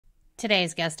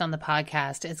Today's guest on the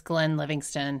podcast is Glenn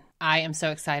Livingston. I am so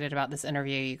excited about this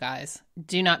interview, you guys.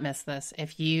 Do not miss this.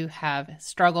 If you have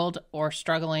struggled or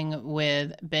struggling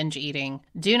with binge eating,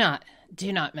 do not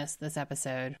miss this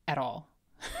episode at all.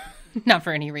 Not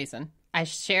for any reason. I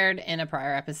shared in a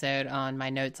prior episode on my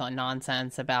notes on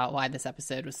nonsense about why this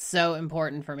episode was so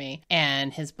important for me.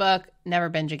 And his book, Never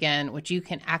Binge Again, which you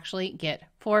can actually get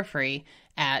for free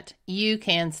at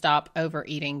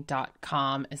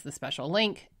youcanstopovereating.com, is the special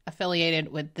link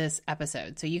affiliated with this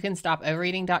episode. So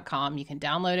youcanstopovereating.com. You can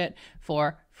download it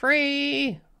for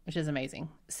free, which is amazing.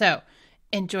 So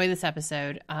enjoy this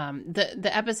episode. The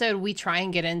episode, we try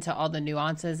and get into all the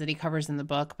nuances that he covers in the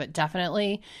book, but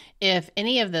definitely if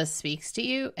any of this speaks to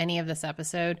you, any of this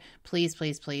episode, please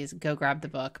go grab the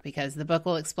book, because the book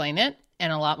will explain it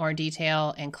in a lot more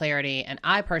detail and clarity. And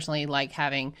I personally like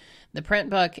having the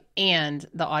print book and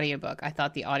the audiobook. I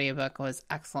thought the audiobook was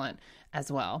excellent as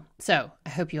well. So I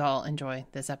hope you all enjoy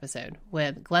this episode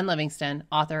with Glenn Livingston,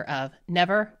 author of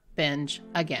Never Binge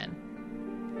Again.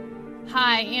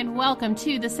 Hi, and welcome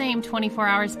to the Same 24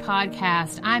 Hours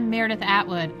podcast. I'm Meredith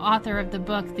Atwood, author of the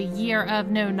book, The Year of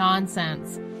No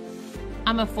Nonsense.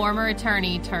 I'm a former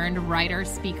attorney turned writer,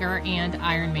 speaker, and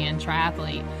Ironman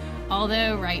triathlete.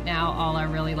 Although right now, all I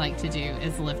really like to do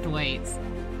is lift weights.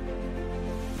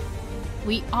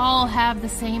 We all have the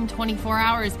same 24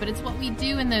 hours, but it's what we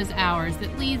do in those hours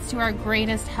that leads to our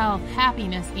greatest health,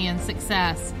 happiness, and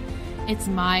success. It's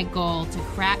my goal to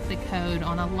crack the code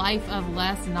on a life of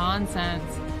less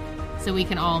nonsense so we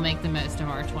can all make the most of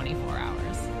our 24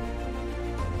 hours.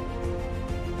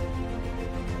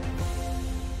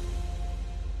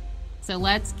 So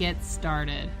let's get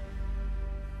started.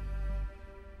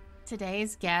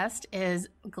 Today's guest is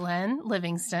Glenn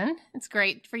Livingston. It's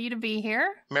great for you to be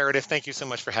here. Meredith, thank you so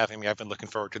much for having me. I've been looking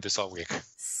forward to this all week.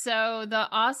 So the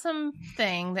awesome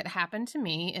thing that happened to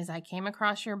me is I came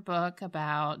across your book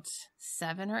about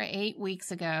 7 or 8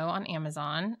 weeks ago on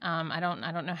Amazon. I don't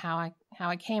know how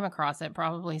I came across it,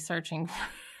 probably searching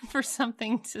for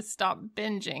something to stop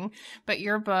binging. But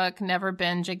your book, Never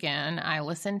Binge Again, I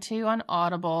listened to on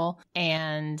Audible,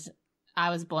 and I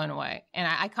was blown away. And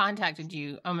I contacted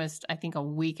you almost, I think, a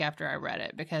week after I read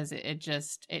it, because it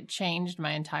changed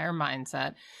my entire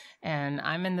mindset. And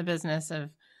I'm in the business of,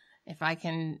 if I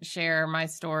can share my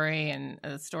story and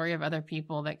the story of other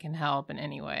people that can help in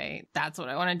any way, that's what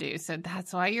I want to do. So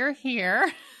that's why you're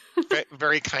here.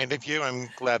 Very kind of you. I'm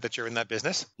glad that you're in that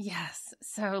business. Yes.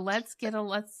 So let's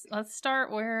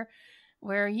start where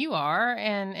you are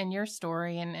and your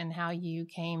story and how you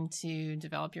came to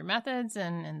develop your methods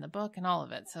and the book and all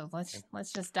of it. So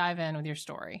let's just dive in with your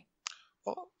story.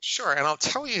 Well, sure. And I'll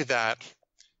tell you that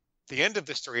the end of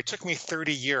the story, it took me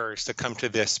 30 years to come to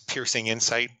this piercing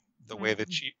insight, the way that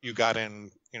you got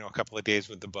in, a couple of days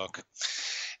with the book.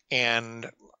 And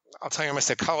I'll tell you, I'm a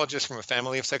psychologist from a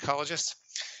family of psychologists.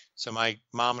 So my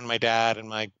mom and my dad and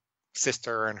my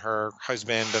sister and her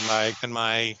husband and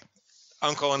my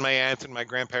uncle and my aunt and my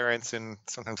grandparents, and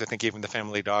sometimes I think even the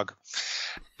family dog.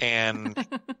 And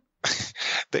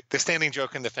the standing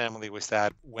joke in the family was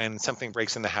that when something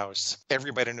breaks in the house,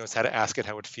 everybody knows how to ask it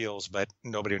how it feels, but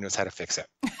nobody knows how to fix it.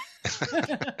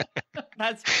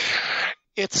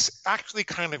 It's actually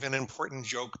kind of an important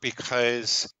joke,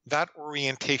 because that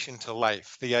orientation to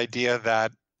life, the idea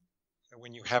that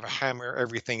when you have a hammer,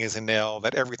 everything is a nail,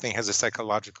 that everything has a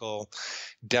psychological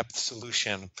depth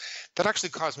solution, that actually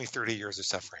caused me 30 years of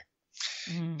suffering.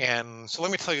 And so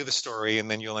let me tell you the story, and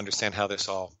then you'll understand how this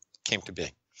all came to be.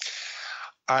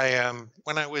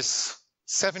 When I was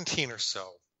 17 or so,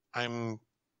 I'm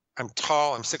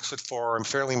tall, I'm 6'4", I'm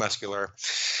fairly muscular.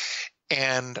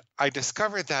 And I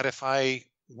discovered that if I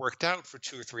worked out for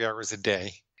 2 or 3 hours a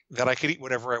day, that I could eat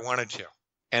whatever I wanted to.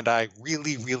 And I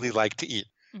really, really like to eat.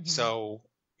 So,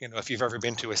 if you've ever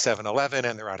been to a 7-Eleven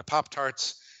and they're out of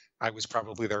Pop-Tarts, I was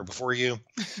probably there before you.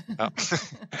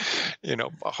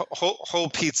 Whole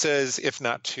pizzas, if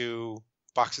not 2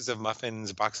 boxes of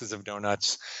muffins, boxes of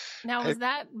donuts. Now, was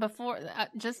that before,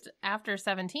 just after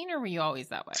 17, or were you always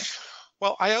that way?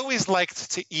 Well, I always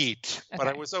liked to eat, but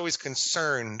I was always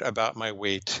concerned about my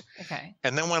weight. Okay.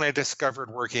 And then when I discovered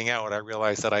working out, I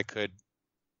realized that I could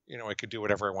do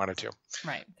whatever I wanted to.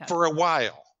 Right. For a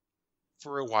while.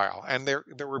 And there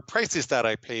were prices that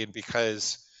I paid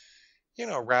because,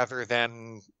 rather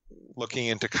than looking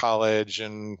into college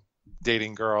and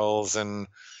dating girls and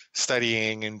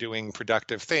studying and doing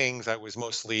productive things, I was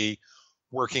mostly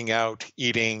working out,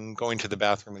 eating, going to the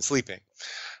bathroom, and sleeping.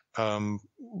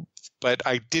 But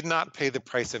I did not pay the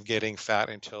price of getting fat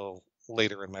until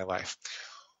later in my life.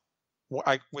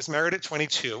 I was married at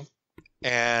 22.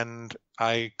 And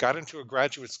I got into a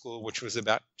graduate school, which was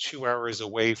about 2 hours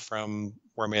away from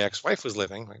where my ex-wife was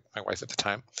living, my wife at the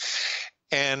time.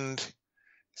 And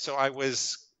so I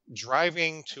was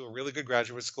driving to a really good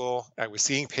graduate school. I was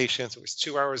seeing patients. It was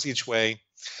 2 hours each way.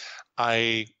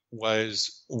 I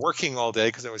was working all day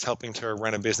because I was helping to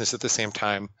run a business at the same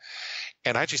time.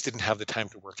 And I just didn't have the time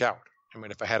to work out. I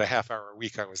mean, if I had a half hour a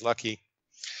week, I was lucky.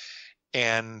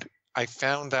 And I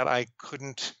found that I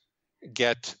couldn't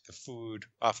get the food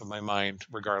off of my mind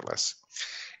regardless.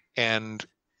 And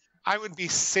I would be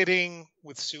sitting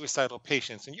with suicidal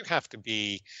patients, and you have to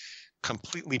be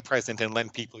completely present and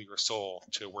lend people your soul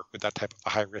to work with that type of a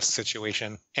high-risk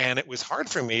situation. And it was hard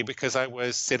for me because I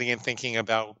was sitting and thinking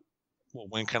about, well,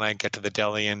 when can I get to the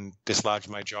deli and dislodge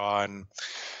my jaw and,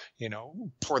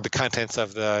 pour the contents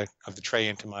of the tray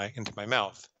into my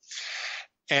mouth.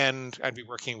 And I'd be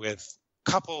working with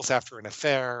couples after an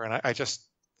affair, and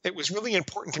it was really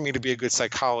important to me to be a good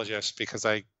psychologist because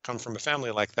I come from a family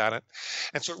like that.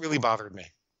 And so it really bothered me.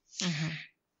 Mm-hmm.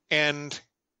 And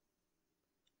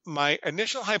my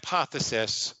initial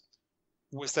hypothesis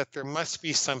was that there must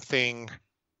be something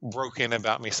broken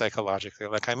about me psychologically.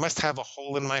 Like I must have a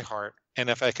hole in my heart. And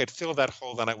if I could fill that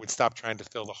hole, then I would stop trying to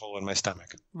fill the hole in my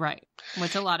stomach. Right.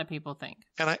 Which a lot of people think.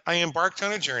 And I embarked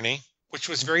on a journey, which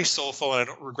was very soulful, and I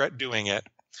don't regret doing it.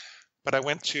 But I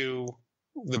went to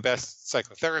the best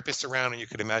psychotherapists around, and you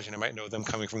could imagine I might know them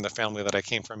coming from the family that I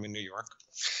came from in New York.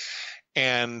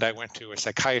 And I went to a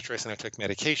psychiatrist, and I took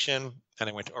medication, and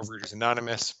I went to Overeaters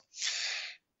Anonymous.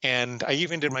 And I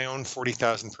even did my own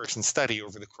 40,000 person study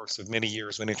over the course of many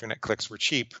years when internet clicks were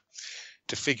cheap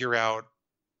to figure out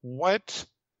what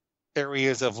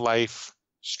areas of life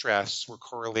stress were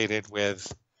correlated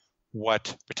with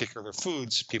what particular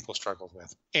foods people struggled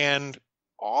with. And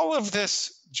all of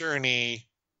this journey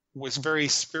was very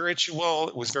spiritual.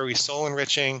 It was very soul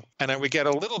enriching. And I would get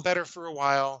a little better for a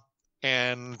while,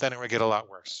 and then it would get a lot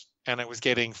worse. And I was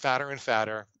getting fatter and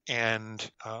fatter, and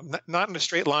not in a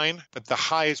straight line, but the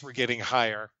highs were getting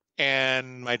higher.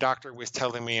 And my doctor was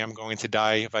telling me I'm going to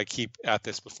die if I keep at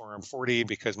this before I'm 40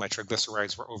 because my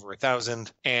triglycerides were over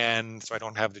 1,000. And so I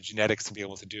don't have the genetics to be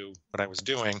able to do what I was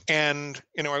doing. And,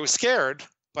 I was scared,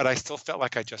 but I still felt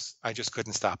like I just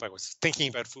couldn't stop. I was thinking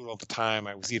about food all the time.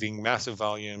 I was eating massive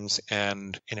volumes,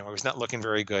 and, I was not looking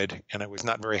very good, and I was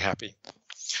not very happy.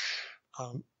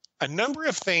 A number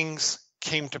of things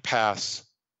came to pass,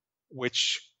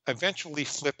 which eventually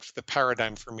flipped the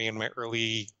paradigm for me in my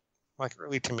early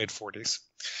to mid 40s.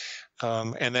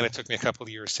 And then it took me a couple of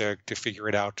years to figure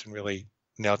it out and really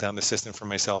nail down the system for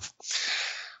myself.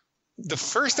 The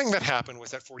first thing that happened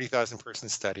was that 40,000 person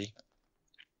study.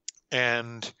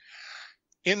 And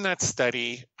in that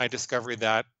study, I discovered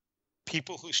that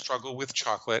people who struggle with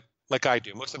chocolate, like I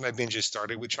do, most of my binges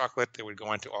started with chocolate. They would go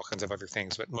on to all kinds of other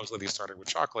things, but most of these started with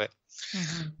chocolate.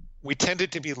 Mm-hmm. We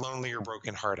tended to be lonely or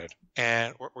brokenhearted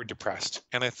or depressed.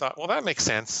 And I thought, well, that makes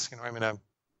sense. I'm in a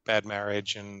bad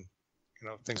marriage, and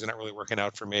things are not really working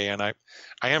out for me, and I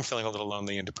am feeling a little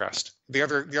lonely and depressed. The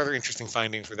other interesting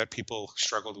findings were that people who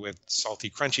struggled with salty,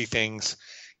 crunchy things,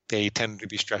 they tended to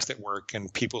be stressed at work,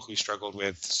 and people who struggled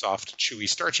with soft, chewy,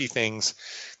 starchy things,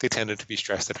 they tended to be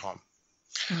stressed at home.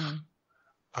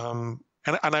 Mm.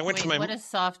 And I went to my. What is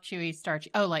soft, chewy,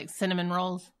 starchy? Oh, like cinnamon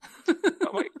rolls.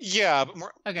 Yeah, but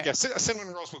more. Okay. Yeah,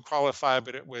 cinnamon rolls would qualify,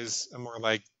 but it was more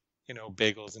like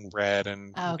bagels and bread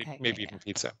and maybe even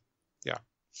pizza. Yeah.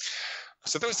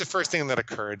 So that was the first thing that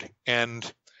occurred,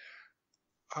 and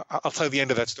I'll tell you the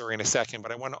end of that story in a second,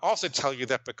 but I want to also tell you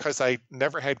that because I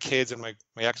never had kids and my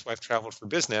ex-wife traveled for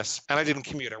business and I didn't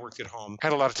commute, I worked at home, I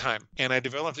had a lot of time, and I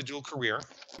developed a dual career.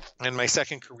 And my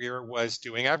second career was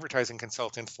doing advertising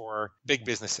consultant for big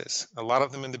businesses, a lot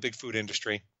of them in the big food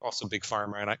industry, also big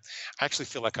pharma. And I actually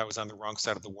feel like I was on the wrong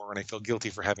side of the war, and I feel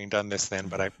guilty for having done this then,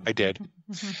 but I did.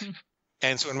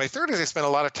 And so in my 30s, I spent a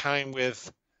lot of time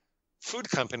with food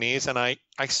companies, and I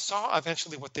saw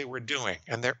eventually what they were doing.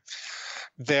 And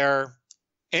they're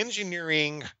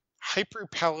engineering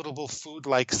hyperpalatable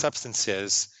food-like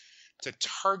substances to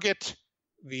target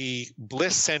the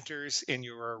bliss centers in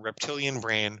your reptilian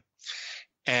brain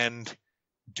and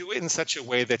do it in such a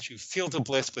way that you feel the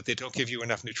bliss, but they don't give you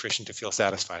enough nutrition to feel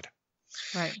satisfied.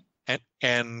 Right.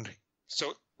 And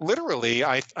so literally,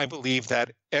 I believe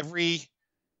that every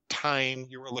time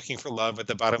you were looking for love at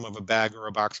the bottom of a bag or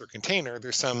a box or container,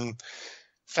 there's some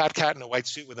fat cat in a white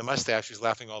suit with a mustache who's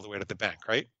laughing all the way to the bank,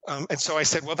 right? And so I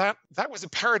said, well, that was a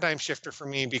paradigm shifter for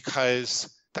me,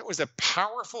 because that was a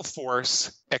powerful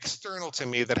force external to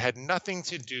me that had nothing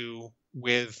to do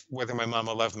with whether my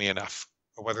mama loved me enough,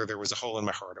 or whether there was a hole in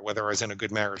my heart, or whether I was in a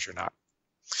good marriage or not.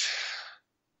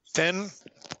 Then,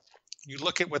 you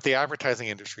look at what the advertising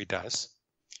industry does,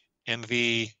 and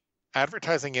the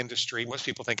advertising industry, most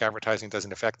people think advertising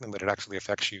doesn't affect them, but it actually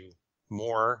affects you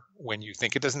more when you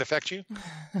think it doesn't affect you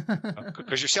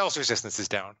because your sales resistance is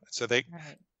down. So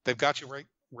they've got you right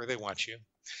where they want you.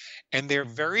 And they're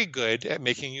very good at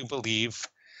making you believe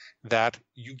that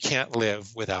you can't live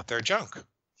without their junk.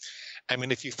 I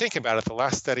mean, if you think about it, the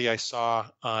last study I saw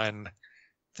on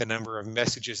the number of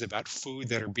messages about food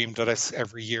that are beamed at us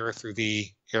every year through the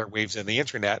airwaves and the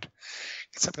internet,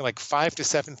 it's something like 5,000 to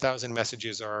 7,000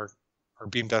 messages are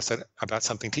beamed us about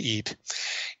something to eat.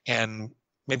 And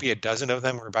maybe a dozen of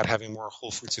them are about having more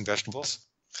whole fruits and vegetables.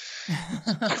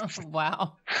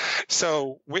 Wow.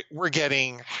 So we're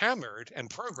getting hammered and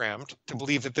programmed to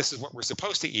believe that this is what we're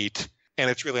supposed to eat. And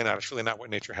it's really not. It's really not what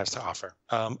nature has to offer.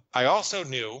 I also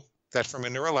knew that from a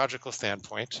neurological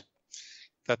standpoint,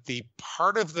 that the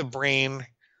part of the brain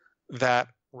that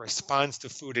responds to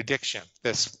food addiction,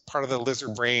 this part of the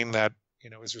lizard brain that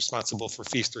is responsible for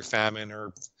feast or famine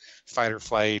or fight or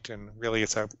flight, and really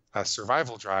it's a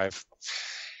survival drive,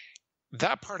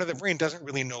 that part of the brain doesn't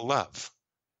really know love.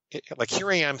 Like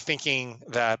here I am thinking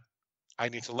that I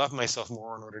need to love myself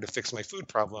more in order to fix my food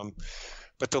problem,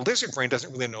 but the lizard brain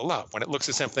doesn't really know love. When it looks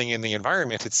at something in the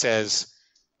environment, it says,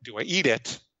 do I eat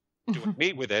it, do I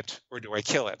mate with it, or do I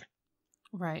kill it?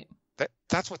 Right.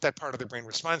 That's what that part of the brain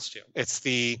responds to. It's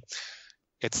the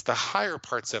higher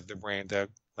parts of the brain,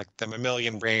 like the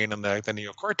mammalian brain and the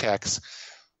neocortex,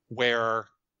 where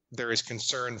there is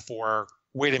concern for,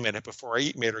 wait a minute, before I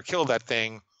eat, mate, or kill that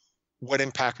thing, what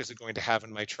impact is it going to have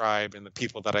in my tribe and the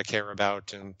people that I care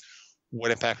about, and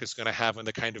what impact it's going to have on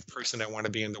the kind of person I want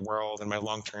to be in the world and my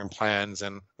long-term plans,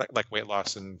 and like weight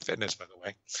loss and fitness, by the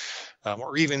way,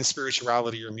 or even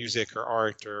spirituality or music or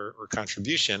art or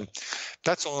contribution.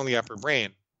 That's all in the upper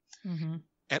brain. Mm-hmm.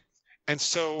 And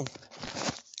so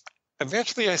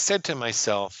eventually I said to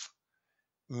myself,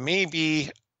 maybe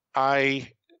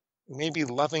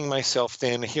loving myself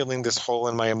thin, healing this hole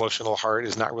in my emotional heart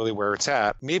is not really where it's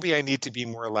at. Maybe I need to be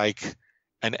more like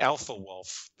an alpha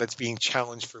wolf that's being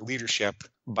challenged for leadership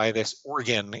by this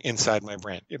organ inside my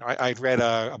brain. I'd read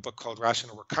a book called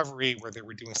Rational Recovery where they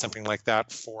were doing something like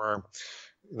that for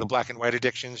the black and white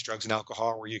addictions, drugs and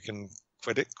alcohol, where you can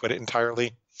quit it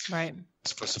entirely. Right.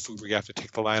 As opposed to food where you have to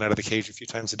take the lion out of the cage a few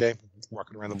times a day,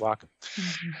 walking around the block.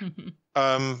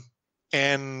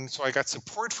 And so I got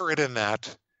support for it in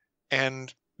that.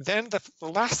 And then the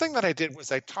last thing that I did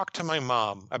was I talked to my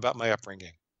mom about my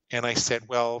upbringing. And I said,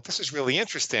 well, this is really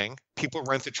interesting. People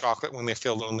run to chocolate when they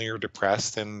feel lonely or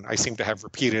depressed. And I seem to have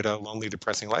repeated a lonely,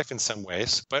 depressing life in some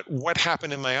ways. But what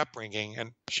happened in my upbringing?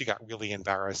 And she got really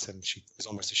embarrassed and she was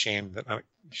almost ashamed.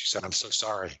 She said, I'm so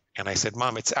sorry. And I said,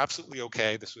 Mom, it's absolutely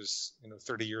okay. This was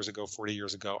 30 years ago, 40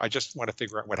 years ago. I just want to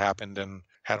figure out what happened and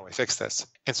how do I fix this?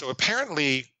 And so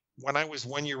apparently, when I was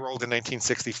 1 year old in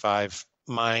 1965,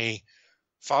 my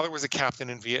father was a captain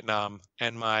in Vietnam,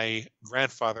 and my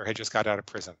grandfather had just got out of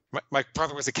prison. My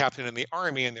father was a captain in the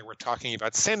army, and they were talking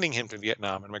about sending him to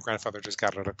Vietnam, and my grandfather just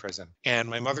got out of prison. And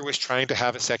my mother was trying to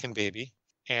have a second baby,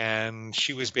 and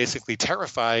she was basically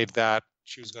terrified that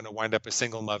she was going to wind up a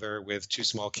single mother with 2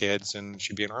 small kids, and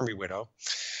she'd be an army widow.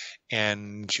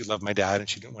 And she loved my dad, and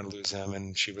she didn't want to lose him,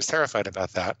 and she was terrified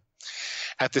about that.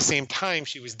 At the same time,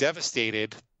 she was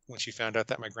devastated when she found out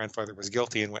that my grandfather was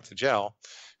guilty and went to jail,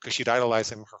 because she'd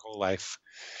idolized him her whole life.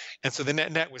 And so the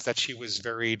net was that she was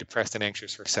very depressed and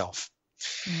anxious herself.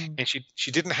 And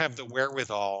she didn't have the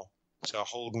wherewithal to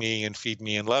hold me and feed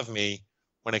me and love me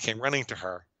when I came running to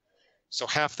her. So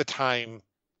half the time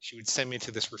she would send me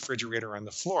to this refrigerator on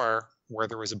the floor where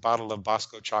there was a bottle of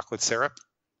Bosco chocolate syrup.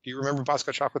 Do you remember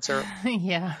Bosco chocolate syrup?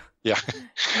 Yeah. Yeah.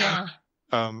 Yeah.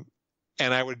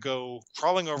 And I would go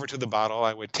crawling over to the bottle.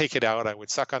 I would take it out. I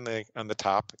would suck on the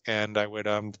top, and I would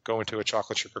go into a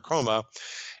chocolate sugar coma,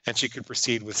 and she could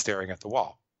proceed with staring at the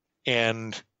wall.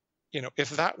 And,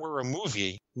 if that were a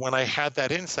movie, when I had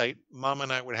that insight, Mom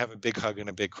and I would have a big hug and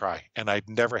a big cry, and I'd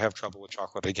never have trouble with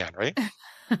chocolate again, right?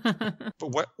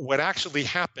 But what actually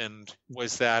happened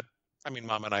was that,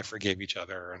 Mom and I forgave each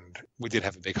other, and we did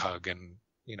have a big hug, and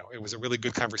it was a really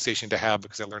good conversation to have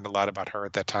because I learned a lot about her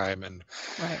at that time. And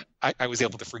right. I was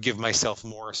able to forgive myself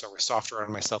more. So I was softer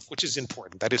on myself, which is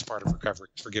important. That is part of recovery,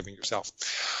 forgiving yourself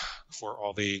for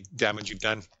all the damage you've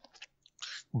done.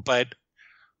 But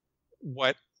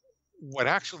what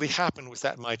actually happened was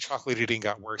that my chocolate eating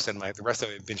got worse and the rest of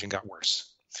it binging got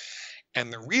worse.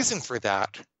 And the reason for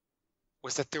that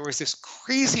was that there was this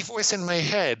crazy voice in my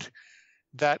head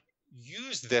that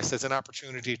used this as an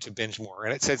opportunity to binge more.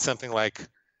 And it said something like,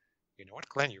 you know what,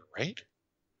 Glenn, you're right.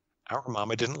 Our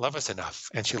mama didn't love us enough.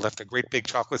 And she left a great big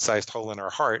chocolate-sized hole in our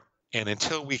heart. And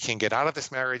until we can get out of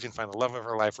this marriage and find the love of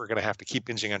our life, we're going to have to keep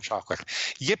binging on chocolate.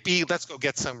 Yippee, let's go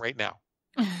get some right now.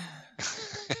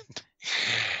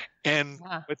 And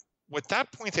Yeah. what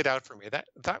that pointed out for me,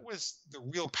 that was the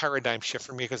real paradigm shift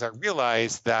for me, because I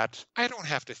realized that I don't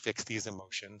have to fix these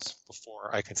emotions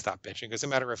before I can stop binging. As a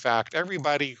matter of fact,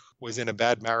 everybody who was in a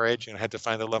bad marriage and had to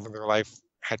find the love of their life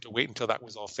had to wait until that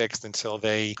was all fixed until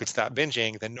they could stop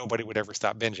binging. Then nobody would ever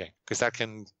stop binging, because that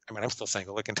can, I mean, I'm still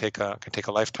single. It can take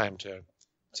a lifetime to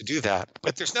do that.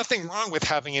 But there's nothing wrong with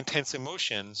having intense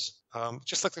emotions,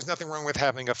 just like there's nothing wrong with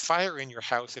having a fire in your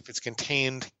house if it's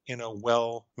contained in a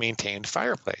well-maintained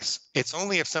fireplace. It's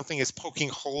only if something is poking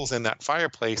holes in that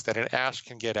fireplace that an ash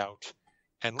can get out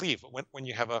and leave. But when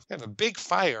you have a big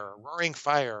fire, a roaring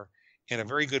fire in a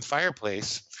very good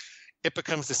fireplace, it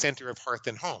becomes the center of hearth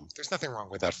and home. There's nothing wrong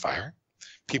with that fire.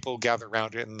 People gather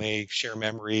around it and they share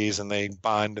memories and they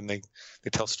bond and they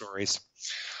tell stories.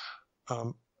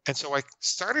 And so I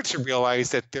started to realize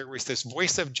that there was this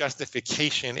voice of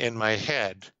justification in my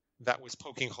head that was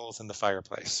poking holes in the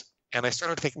fireplace. And I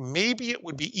started to think maybe it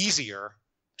would be easier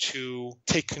to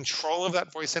take control of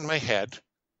that voice in my head,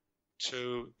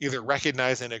 to either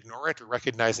recognize and ignore it, or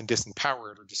recognize and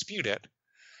disempower it, or dispute it,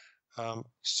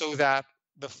 so that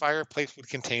the fireplace would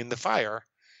contain the fire.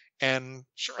 And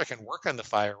sure, I can work on the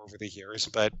fire over the years,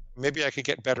 but maybe I could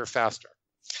get better faster.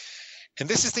 And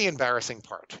this is the embarrassing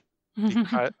part.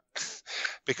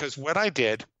 Because what I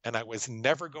did, and I was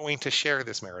never going to share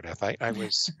this, Meredith,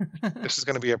 this is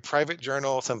going to be a private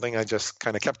journal, something I just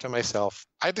kind of kept to myself.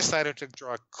 I decided to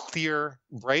draw clear,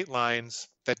 bright lines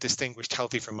that distinguished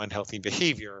healthy from unhealthy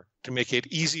behavior to make it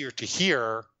easier to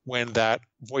hear when that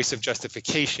voice of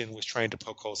justification was trying to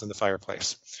poke holes in the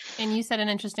fireplace. And you said an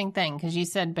interesting thing, because you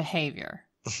said behavior.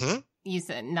 Mm-hmm. You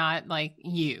said not like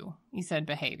you said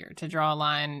behavior, to draw a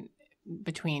line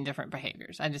between different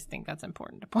behaviors. I just think that's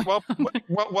important to point out.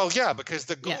 Well, yeah, because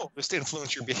the goal is to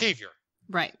influence your behavior.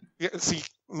 Right. Yeah, see,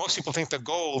 most people think the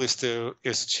goal is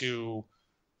to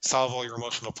solve all your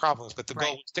emotional problems, but the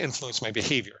goal is to influence my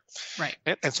behavior. Right.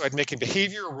 And so I'd make a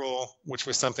behavior rule, which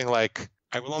was something like,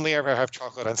 I will only ever have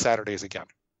chocolate on Saturdays again.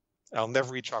 I'll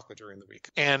never eat chocolate during the week.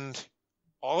 And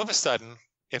all of a sudden,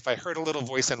 if I heard a little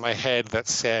voice in my head that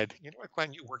said, you know what,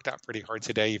 Glenn, you worked out pretty hard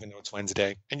today, even though it's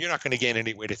Wednesday, and you're not going to gain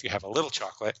any weight if you have a little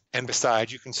chocolate. And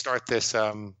besides, you can start this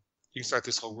whole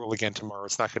rule again tomorrow.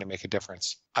 It's not going to make a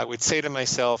difference. I would say to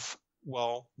myself,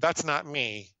 well, that's not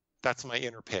me. That's my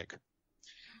inner pig.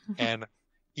 And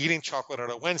eating chocolate on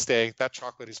a Wednesday, that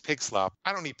chocolate is pig slop.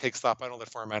 I don't eat pig slop. I don't let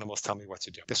farm animals tell me what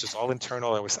to do. This was all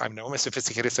internal. I'm a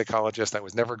sophisticated psychologist. I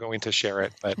was never going to share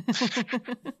it, but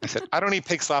I said, I don't eat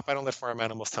pig slop. I don't let farm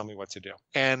animals tell me what to do.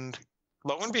 And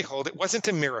lo and behold, it wasn't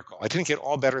a miracle. I didn't get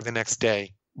all better the next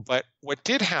day. But what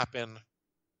did happen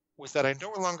was that I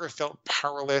no longer felt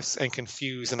powerless and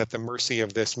confused and at the mercy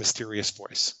of this mysterious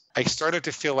voice. I started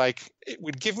to feel like it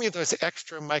would give me those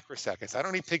extra microseconds. I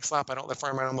don't eat pig slop. I don't let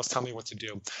farm animals tell me what to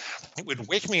do. It would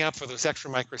wake me up for those extra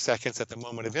microseconds at the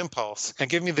moment of impulse and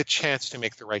give me the chance to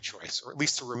make the right choice, or at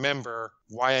least to remember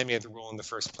why I made the rule in the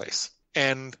first place.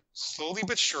 And slowly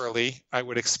but surely, I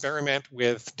would experiment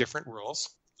with different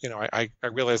rules. You know, I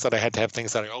realized that I had to have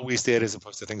things that I always did as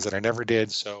opposed to things that I never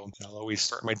did. So I'll always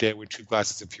start my day with 2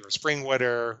 glasses of pure spring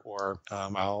water, or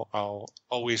I'll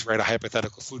always write a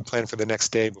hypothetical food plan for the next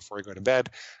day before I go to bed.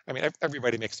 I mean,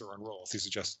 everybody makes their own rules. These are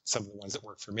just some of the ones that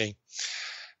work for me.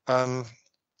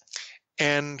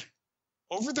 And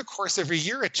over the course of a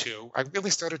year or two, I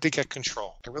really started to get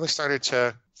control. I really started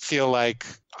to feel like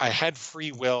I had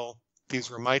free will. These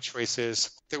were my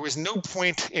choices. There was no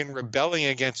point in rebelling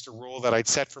against a rule that I'd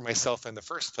set for myself in the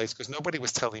first place, because nobody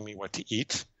was telling me what to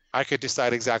eat. I could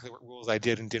decide exactly what rules I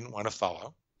did and didn't want to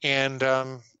follow. And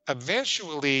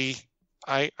eventually,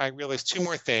 I realized 2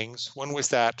 more things. One was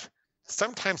that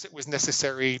sometimes it was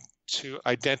necessary to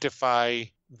identify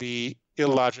the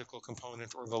illogical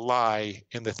component or the lie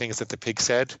in the things that the pig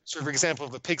said. So, for example,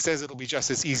 if the pig says it'll be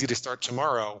just as easy to start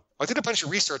tomorrow, I did a bunch of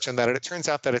research on that, and it turns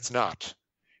out that it's not.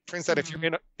 Turns out if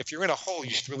you're in a hole, you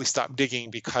should really stop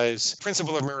digging, because the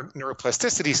principle of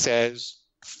neuroplasticity says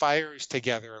fires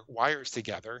together, wires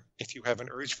together. If you have an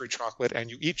urge for chocolate and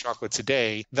you eat chocolates a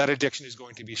day, that addiction is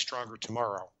going to be stronger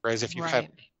tomorrow. Whereas if you have...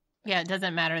 Yeah, it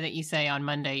doesn't matter that you say on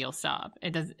Monday you'll stop.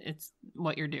 It's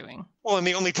what you're doing. Well, and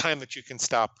the only time that you can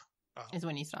stop... is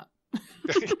when you stop.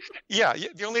 Yeah,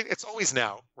 it's always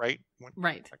now, right?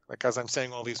 Right. Like as I'm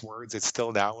saying all these words, it's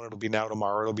still now, and it'll be now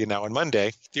tomorrow, it'll be now on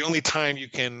Monday. The only time you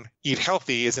can eat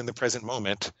healthy is in the present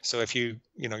moment. So if you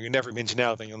never binge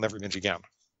now, then you'll never binge again.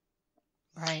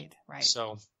 Right.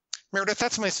 So Meredith,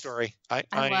 that's my story. I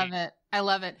love it. I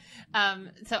love it.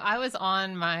 So I was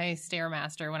on my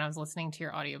Stairmaster when I was listening to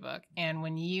your audiobook, and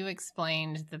when you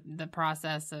explained the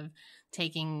process of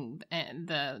taking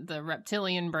the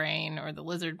reptilian brain or the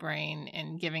lizard brain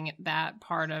and giving it that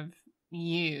part of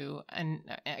you and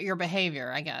your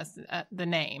behavior, I guess, the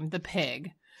name, the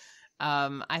pig,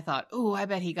 I thought, oh, I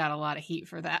bet he got a lot of heat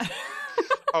for that.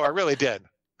 Oh, I really did.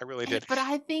 I really did. But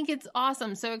I think it's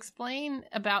awesome. So explain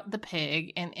about the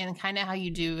pig and kind of how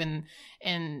you do.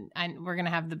 And we're going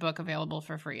to have the book available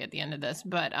for free at the end of this.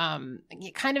 But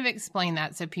you kind of explain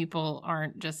that so people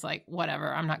aren't just like,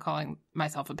 whatever, I'm not calling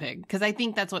myself a pig. Because I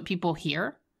think that's what people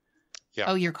hear. Yeah.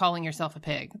 Oh, you're calling yourself a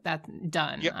pig. That's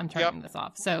done. Yep. I'm turning this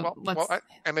off. So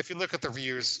and if you look at the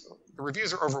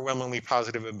reviews are overwhelmingly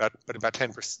positive, but about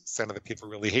 10% of the people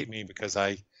really hate me because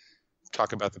I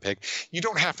talk about the pig. You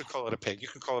don't have to call it a pig. You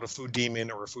can call it a food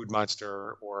demon or a food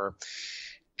monster or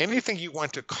anything you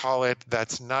want to call it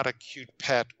that's not a cute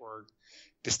pet or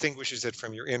distinguishes it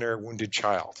from your inner wounded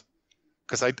child.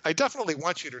 Because I definitely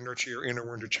want you to nurture your inner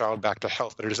wounded child back to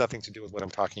health, but it has nothing to do with what I'm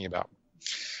talking about.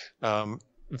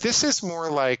 This is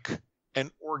more like an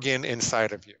organ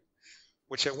inside of you,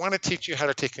 which I want to teach you how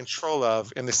to take control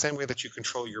of in the same way that you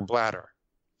control your bladder.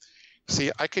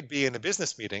 See, I could be in a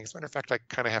business meeting. As a matter of fact, I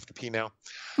kind of have to pee now.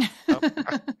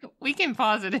 We can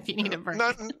pause it if you need a break.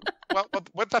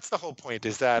 That's the whole point,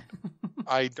 is that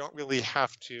I don't really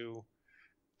have to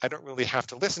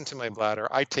listen to my bladder.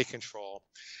 I take control.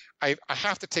 I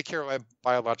have to take care of my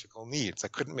biological needs. I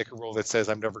couldn't make a rule that says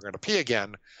I'm never going to pee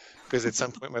again, because at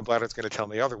some point my bladder is going to tell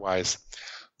me otherwise.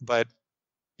 But,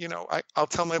 I'll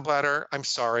tell my bladder, I'm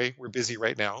sorry, we're busy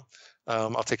right now.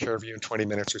 I'll take care of you in 20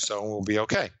 minutes or so and we'll be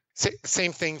okay.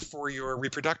 Same thing for your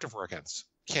reproductive organs.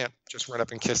 Can't just run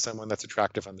up and kiss someone that's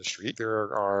attractive on the street. There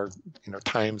are,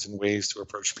 times and ways to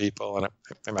approach people, and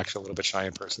I'm actually a little bit shy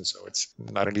in person, so it's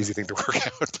not an easy thing to work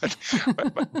out.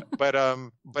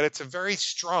 But it's a very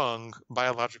strong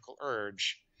biological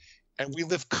urge, and we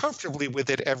live comfortably with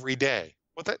it every day.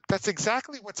 Well, that's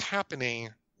exactly what's happening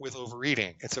with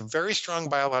overeating. It's a very strong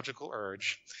biological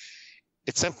urge.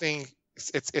 It's something.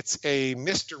 It's a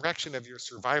misdirection of your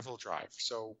survival drive.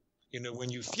 So, when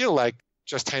you feel like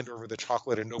just hand over the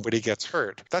chocolate and nobody gets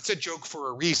hurt, that's a joke for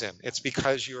a reason. It's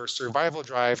because your survival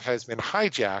drive has been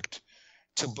hijacked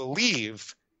to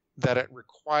believe that it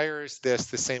requires this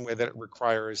the same way that it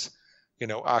requires,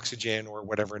 oxygen or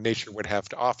whatever nature would have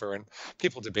to offer. And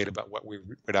people debate about what we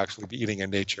would actually be eating in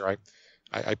nature.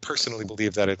 I personally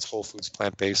believe that it's whole foods,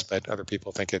 plant-based, but other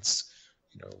people think it's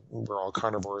we're all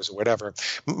carnivores or whatever.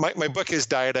 My book is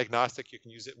diet agnostic. You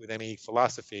can use it with any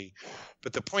philosophy.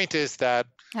 But the point is that...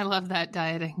 I love that,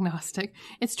 diet agnostic.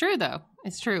 It's true, though.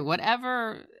 It's true.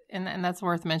 Whatever, and that's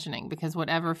worth mentioning, because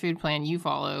whatever food plan you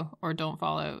follow or don't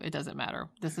follow, it doesn't matter.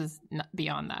 This is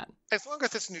beyond that. As long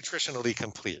as it's nutritionally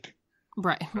complete.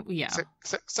 Right. Yeah.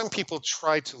 So some people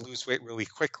try to lose weight really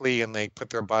quickly and they put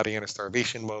their body in a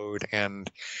starvation mode,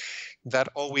 and that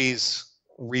always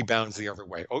rebounds the other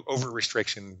way. Over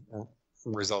restriction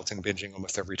results in binging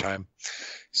almost every time.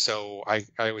 So I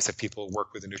always have people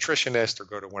work with a nutritionist or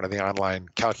go to one of the online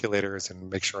calculators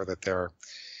and make sure that they're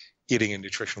eating a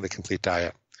nutritionally complete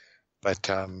diet.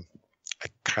 But I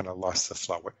kind of lost the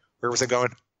flow. Where was I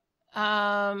going?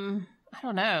 I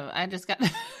don't know. I just got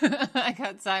I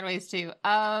got sideways too.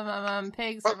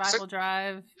 Pig survival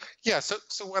drive. Yeah.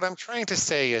 So what I'm trying to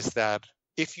say is that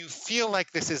if you feel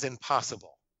like this is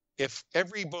impossible, if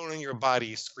every bone in your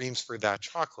body screams for that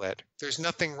chocolate, there's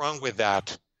nothing wrong with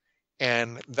that.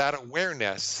 And that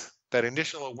awareness, that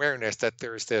initial awareness that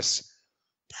there's this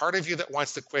part of you that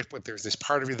wants to quit, but there's this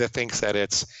part of you that thinks that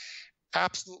it's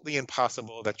absolutely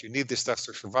impossible, that you need this stuff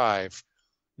to survive,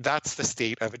 that's the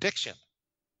state of addiction.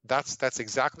 That's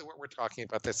exactly what we're talking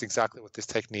about. That's exactly what this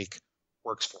technique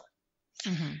works for.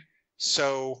 Mm-hmm.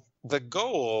 So the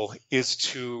goal is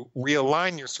to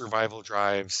realign your survival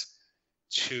drives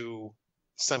to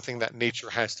something that nature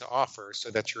has to offer, so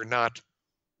that you're not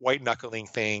white knuckling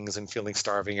things and feeling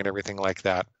starving and everything like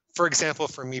that. For example,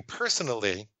 for me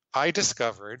personally, I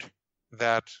discovered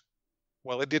that,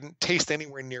 well, it didn't taste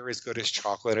anywhere near as good as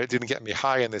chocolate. It didn't get me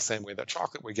high in the same way that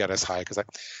chocolate would get us high, because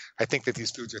I think that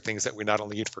these foods are things that we not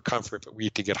only eat for comfort, but we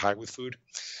eat to get high with food.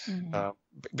 Mm-hmm.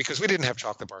 Because we didn't have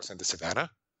chocolate bars in the savannah.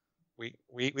 We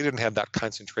didn't have that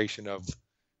concentration of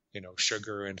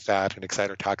sugar and fat and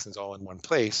excitotoxins all in one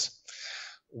place.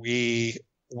 We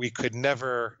could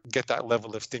never get that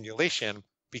level of stimulation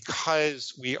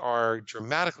because we are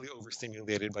dramatically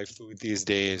overstimulated by food these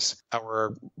days.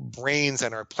 Our brains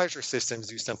and our pleasure systems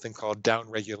do something called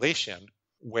downregulation,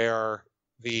 where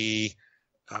the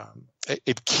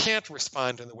it can't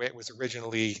respond in the way it was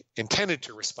originally intended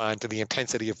to respond to the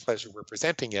intensity of pleasure we're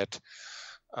presenting it,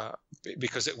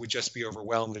 because it would just be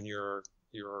overwhelmed and your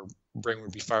brain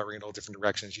would be firing in all different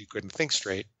directions. You couldn't think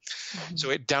straight. Mhm. So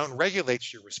it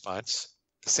downregulates your response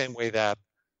the same way that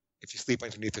if you sleep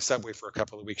underneath the subway for a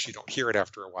couple of weeks, you don't hear it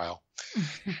after a while.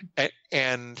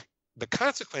 And the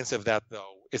consequence of that,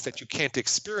 though, is that you can't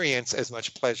experience as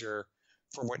much pleasure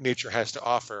from what nature has to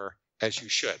offer as you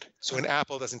should. So an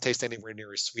apple doesn't taste anywhere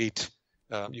near as sweet.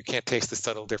 You can't taste the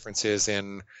subtle differences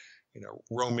in,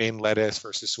 romaine lettuce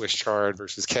versus Swiss chard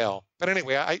versus kale. But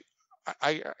anyway,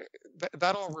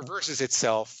 that all reverses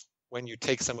itself when you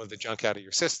take some of the junk out of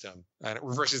your system, and it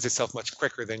reverses itself much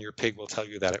quicker than your pig will tell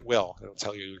you that it will. It'll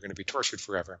tell you you're going to be tortured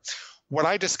forever. What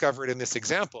I discovered in this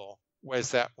example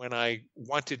was that when I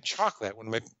wanted chocolate, when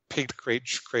my pig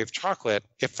craved chocolate,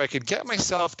 if I could get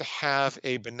myself to have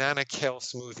a banana kale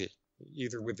smoothie,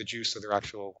 either with the juice or their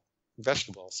actual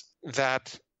vegetables,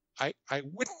 that I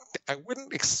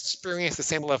wouldn't experience the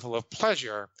same level of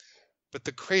pleasure, but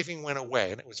the craving went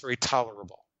away and it was very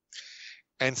tolerable.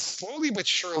 And slowly but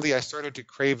surely, I started to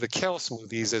crave the kale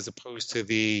smoothies as opposed to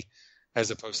the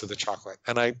chocolate.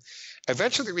 And I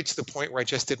eventually reached the point where I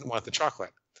just didn't want the chocolate.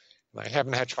 And I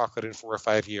haven't had chocolate in 4 or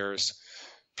 5 years.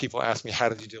 People ask me, how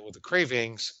did you deal with the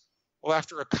cravings? Well,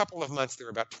 after a couple of months, they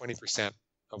were about 20%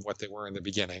 of what they were in the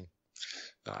beginning.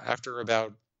 After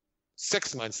about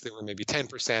 6 months, they were maybe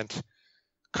 10%. A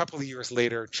couple of years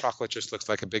later, chocolate just looks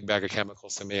like a big bag of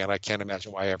chemicals to me, and I can't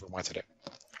imagine why I ever wanted it.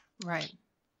 Right.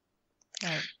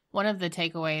 Right. One of the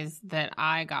takeaways that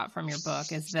I got from your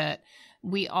book is that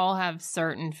we all have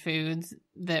certain foods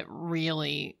that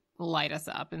really light us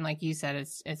up. And like you said,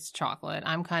 it's chocolate.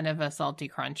 I'm kind of a salty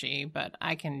crunchy, but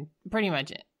I can pretty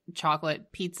much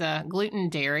chocolate, pizza, gluten,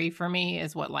 dairy for me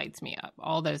is what lights me up.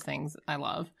 All those things I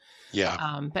love.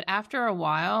 Yeah. But after a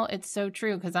while, it's so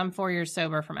true because I'm 4 years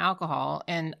sober from alcohol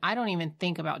and I don't even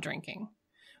think about drinking.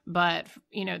 But,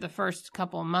 the first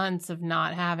couple of months of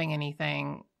not having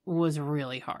anything was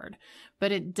really hard,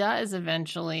 but it does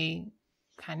eventually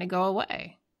kind of go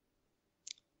away.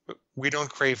 We don't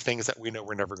crave things that we know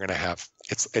we're never going to have.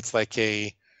 It's like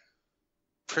a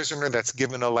prisoner that's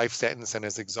given a life sentence and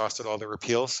has exhausted all their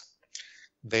appeals.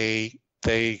 They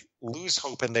lose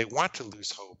hope, and they want to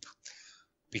lose hope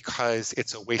because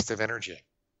it's a waste of energy.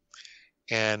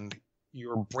 And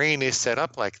your brain is set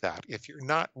up like that. If you're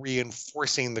not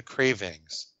reinforcing the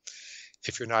cravings,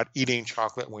 if you're not eating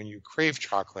chocolate when you crave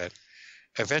chocolate,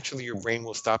 eventually your brain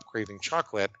will stop craving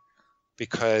chocolate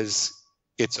because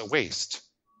it's a waste.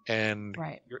 And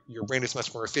right. your brain is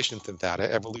much more efficient than that.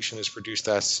 Evolution has produced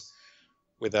us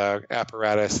with an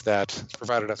apparatus that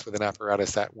provided us with an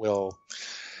apparatus that will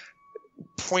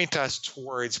point us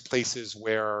towards places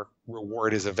where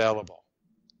reward is available.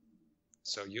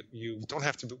 So you don't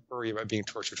have to worry about being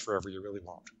tortured forever. You really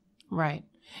won't. Right.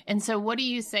 And so what do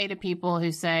you say to people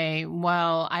who say,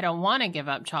 well, I don't want to give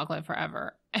up chocolate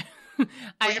forever.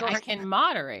 I can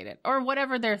moderate it, or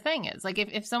whatever their thing is. Like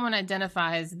if someone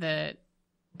identifies that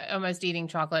almost eating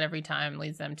chocolate every time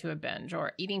leads them to a binge,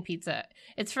 or eating pizza.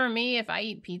 It's for me, if I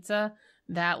eat pizza,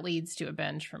 that leads to a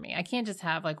binge for me. I can't just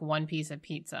have like one piece of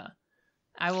pizza.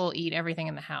 I will eat everything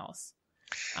in the house.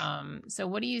 So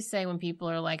what do you say when people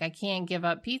are like, I can't give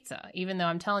up pizza, even though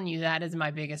I'm telling you that is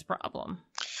my biggest problem?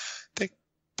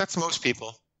 That's most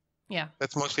people. Yeah.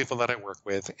 That's most people that I work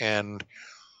with. And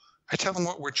I tell them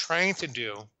what we're trying to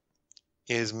do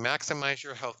is maximize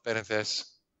your health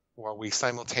benefits while we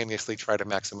simultaneously try to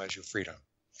maximize your freedom.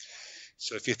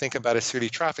 So if you think about a city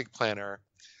traffic planner,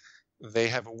 they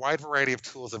have a wide variety of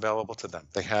tools available to them.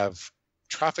 They have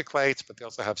traffic lights, but they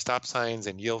also have stop signs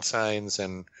and yield signs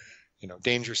and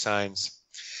danger signs.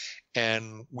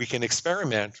 And we can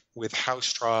experiment with how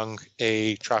strong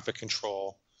a traffic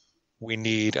control we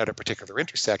need at a particular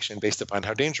intersection based upon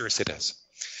how dangerous it is.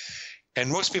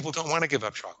 And most people don't want to give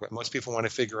up chocolate. Most people want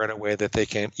to figure out a way that they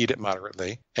can eat it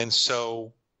moderately. And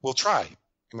so we'll try.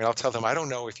 I'll tell them, I don't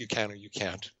know if you can or you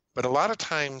can't. But a lot of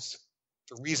times,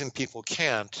 the reason people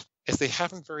can't is they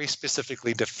haven't very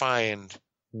specifically defined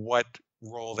what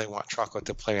role they want chocolate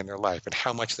to play in their life and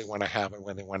how much they want to have and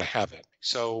when they want to have it.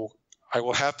 So I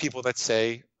will have people that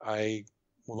say, I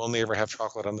will only ever have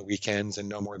chocolate on the weekends and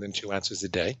no more than 2 ounces a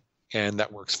day. And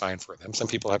that works fine for them. Some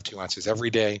people have 2 ounces every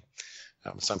day.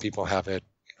 Some people have it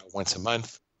once a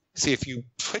month. See, if you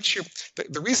put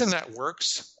the reason that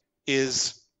works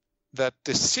is that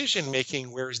decision-making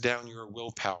wears down your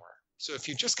willpower. So if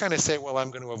you just kind of say, well,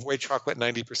 I'm going to avoid chocolate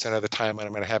 90% of the time and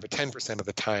I'm going to have it 10% of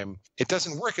the time, it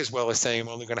doesn't work as well as saying I'm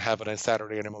only going to have it on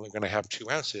Saturday and I'm only going to have 2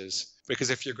 ounces. Because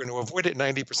if you're going to avoid it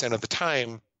 90% of the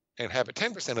time and have it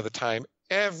 10% of the time,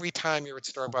 every time you're at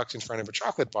Starbucks in front of a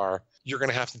chocolate bar, you're going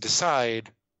to have to decide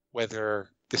whether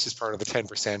this is part of the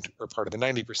 10% or part of the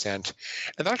 90%.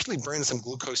 It actually burns some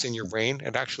glucose in your brain.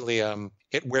 And actually,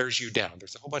 it wears you down.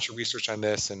 There's a whole bunch of research on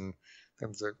this, and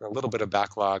there's a little bit of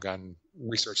backlog on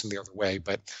research in the other way.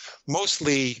 But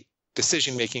mostly,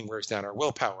 decision-making wears down our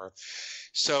willpower.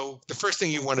 So the first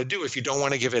thing you want to do if you don't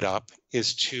want to give it up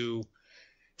is to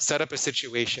set up a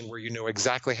situation where you know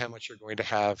exactly how much you're going to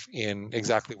have in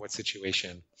exactly what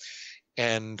situation,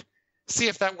 and see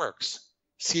if that works.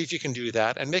 See if you can do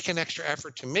that and make an extra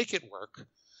effort to make it work,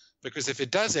 because if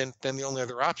it doesn't, then the only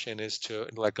other option is to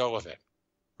let go of it,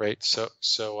 right? So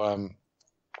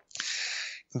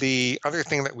the other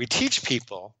thing that we teach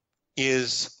people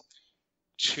is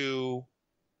to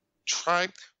try,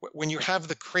 when you have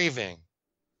the craving,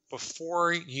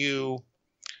 before you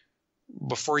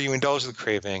indulge the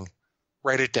craving,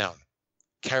 write it down.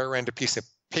 Carry around a piece of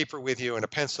paper with you and a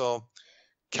pencil.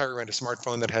 Carry around a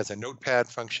smartphone that has a notepad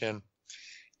function,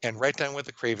 and write down what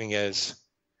the craving is,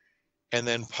 and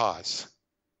then pause,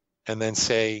 and then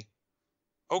say,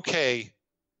 okay,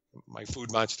 my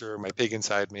food monster, my pig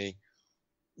inside me,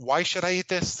 why should I eat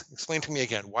this? Explain to me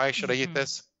again. Why should I eat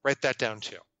this? Write that down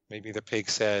too. Maybe the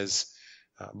pig says,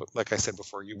 like I said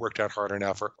before, you worked out hard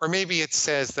enough. Or maybe it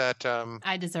says that...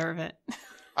 I deserve it.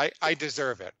 I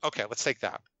deserve it. Okay, let's take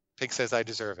that. Pig says, I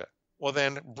deserve it. Well,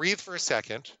 then breathe for a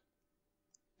second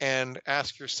and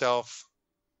ask yourself,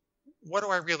 what do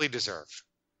I really deserve?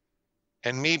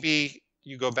 And maybe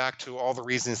you go back to all the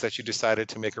reasons that you decided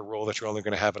to make a rule that you're only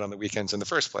going to have it on the weekends in the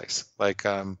first place. Like,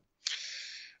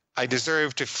 I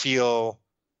deserve to feel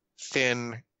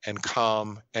thin and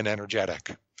calm and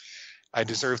energetic. I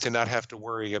deserve to not have to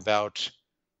worry about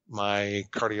my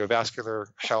cardiovascular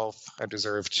health. I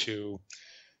deserve to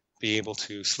be able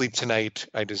to sleep tonight.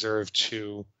 I deserve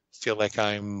to feel like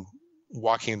I'm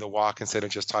walking the walk instead of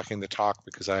just talking the talk,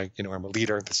 because I'm a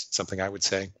leader. That's something I would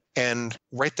say. And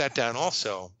write that down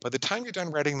also. By the time you're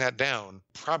done writing that down,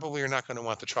 probably you're not going to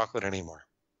want the chocolate anymore.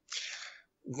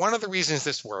 One of the reasons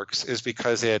this works is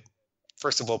because it,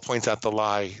 first of all, points out the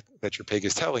lie that your pig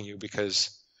is telling you,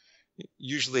 because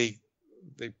usually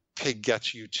the pig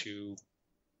gets you to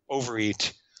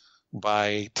overeat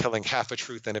by telling half a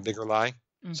truth and a bigger lie.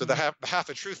 Mm-hmm. So the half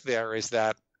a truth there is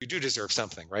that you do deserve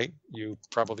something, right? You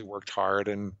probably worked hard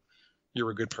and you're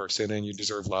a good person and you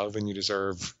deserve love and you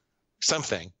deserve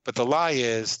something. But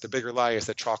the bigger lie is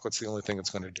that chocolate's the only thing that's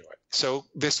going to do it. So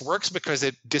this works because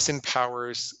it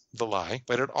disempowers the lie,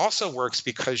 but it also works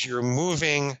because you're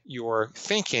moving your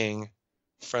thinking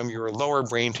from your lower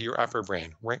brain to your upper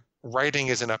brain. Right? Writing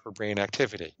is an upper brain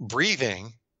activity.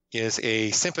 Breathing is a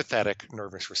sympathetic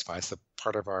nervous response, the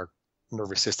part of our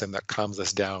nervous system that calms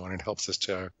us down and helps us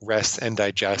to rest and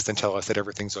digest and tell us that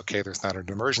everything's okay, there's not an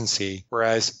emergency.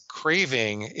 Whereas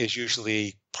craving is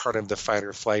usually part of the fight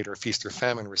or flight or feast or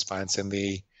famine response in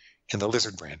the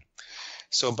lizard brain.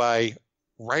 So by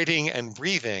writing and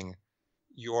breathing,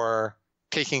 you're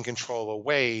taking control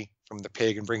away from the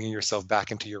pig and bringing yourself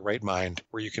back into your right mind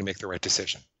where you can make the right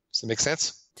decision. Does that make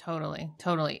sense? Totally.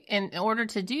 In order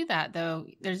to do that, though,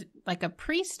 there's like a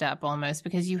pre-step almost,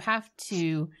 because you have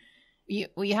to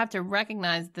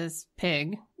recognize this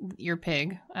pig, your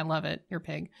pig. I love it, your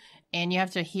pig. And you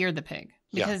have to hear the pig.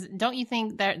 Because Don't you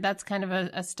think that that's kind of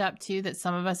a step too, that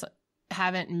some of us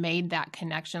haven't made that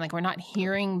connection? Like, we're not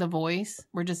hearing the voice.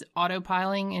 We're just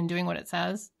autopiloting and doing what it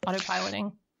says,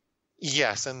 autopiloting.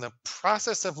 Yes. And the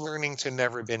process of learning to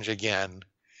never binge again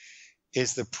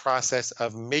is the process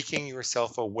of making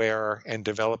yourself aware and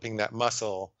developing that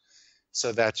muscle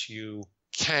so that you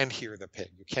can hear the pig.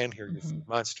 You can hear your food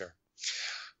monster.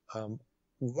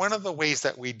 One of the ways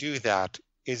that we do that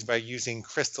is by using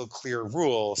crystal clear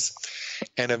rules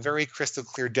and a very crystal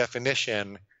clear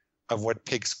definition of what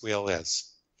pig squeal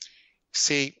is.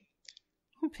 See,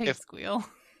 pig squeal.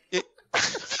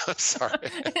 I'm sorry.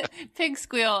 Pig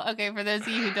squeal. Okay, for those of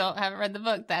you who haven't read the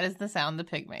book, that is the sound the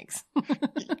pig makes.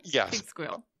 Yes. Pig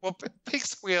squeal. Well, pig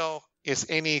squeal is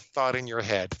any thought in your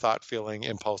head, thought, feeling,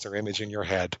 impulse, or image in your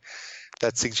head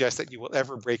that suggests that you will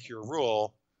ever break your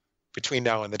rule between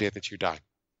now and the day that you die.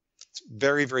 It's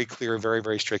very, very clear, very,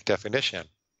 very strict definition.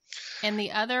 And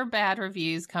the other bad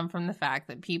reviews come from the fact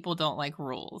that people don't like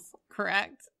rules,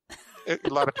 correct? A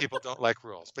lot of people don't like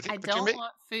rules. But I don't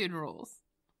want food rules.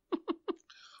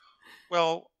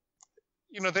 Well,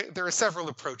 there are several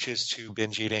approaches to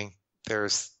binge eating.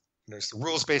 There's the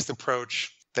rules-based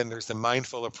approach. Then there's the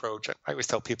mindful approach. I always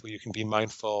tell people you can be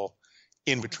mindful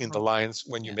in between the lines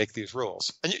when you make these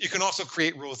rules. And you can also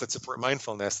create rules that support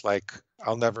mindfulness, like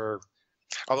I'll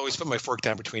always put my fork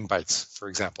down between bites, for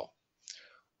example.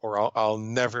 or I'll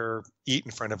never eat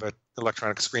in front of an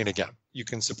electronic screen again. You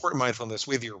can support mindfulness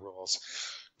with your rules,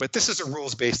 but this is a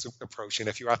rules-based approach. And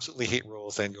if you absolutely hate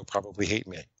rules, then you'll probably hate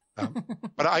me.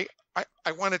 But I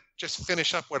want to just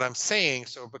finish up what I'm saying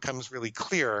so it becomes really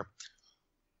clear.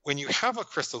 When you have a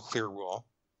crystal clear rule,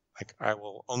 like I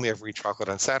will only ever eat chocolate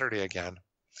on Saturday again,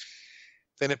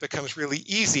 then it becomes really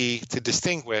easy to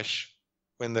distinguish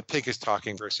when the pig is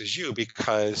talking versus you,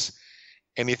 because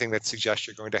anything that suggests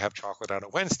you're going to have chocolate on a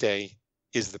Wednesday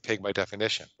is the pig by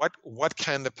definition. What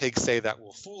can the pig say that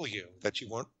will fool you, that you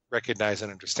won't recognize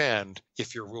and understand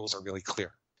if your rules are really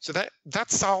clear? So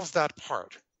that solves that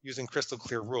part, using crystal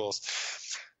clear rules.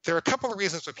 There are a couple of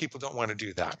reasons why people don't want to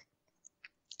do that.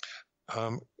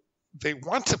 They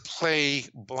want to play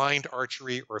blind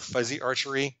archery or fuzzy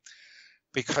archery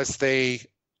because they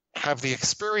have the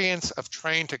experience of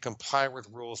trying to comply with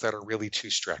rules that are really too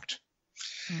strict.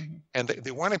 Mm-hmm. And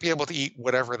they want to be able to eat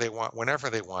whatever they want, whenever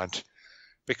they want,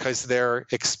 because their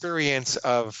experience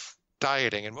of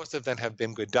dieting, and most of them have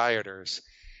been good dieters,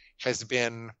 has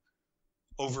been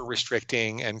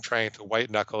over-restricting and trying to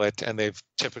white-knuckle it, and they've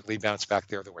typically bounced back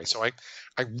the other way. So I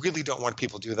really don't want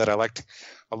people to do that.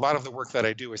 A lot of the work that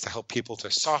I do is to help people to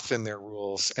soften their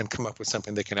rules and come up with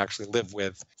something they can actually live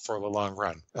with for the long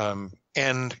run.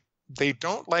 And they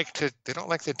don't like to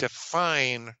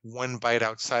define one bite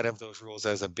outside of those rules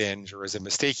as a binge or as a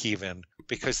mistake even,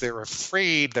 because they're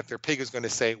afraid that their pig is going to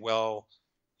say, well,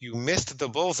 you missed the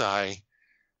bullseye,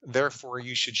 therefore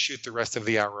you should shoot the rest of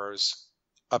the arrows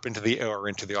up into the air or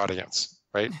into the audience,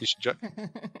 right? You should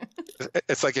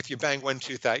it's like if you bang one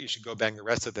tooth out, you should go bang the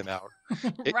rest of them out.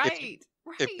 Right.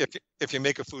 If you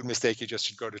make a food mistake, you just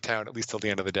should go to town at least till the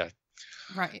end of the day.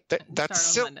 Right. That's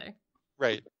silly.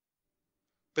 Right.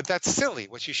 But that's silly.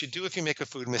 What you should do if you make a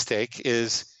food mistake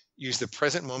is use the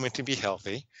present moment to be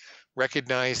healthy.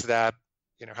 Recognize that,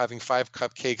 having 5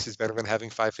 cupcakes is better than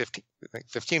having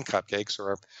 15 cupcakes,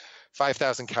 or a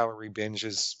 5,000 calorie binge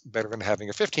is better than having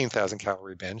a 15,000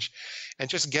 calorie binge, and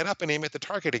just get up and aim at the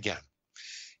target again.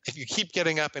 If you keep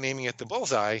getting up and aiming at the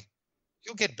bullseye,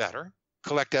 you'll get better.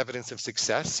 Collect evidence of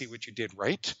success, see what you did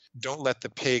right. Don't let the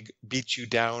pig beat you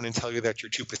down and tell you that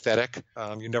you're too pathetic.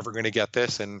 You're never going to get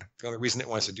this. And the only reason it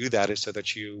wants to do that is so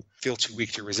that you feel too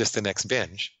weak to resist the next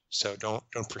binge. So don't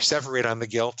perseverate on the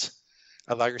guilt.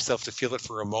 Allow yourself to feel it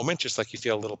for a moment, just like you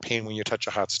feel a little pain when you touch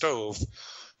a hot stove.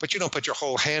 But you don't put your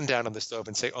whole hand down on the stove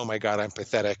and say, oh my God, I'm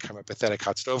pathetic. I'm a pathetic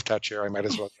hot stove toucher. I might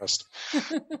as well just.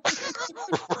 Although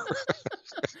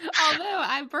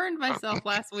I burned myself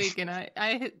last week and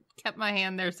I kept my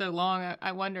hand there so long,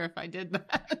 I wonder if I did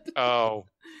that. Oh.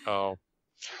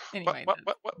 Anyway.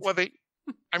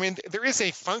 There is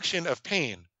a function of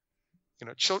pain.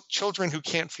 Children who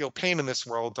can't feel pain in this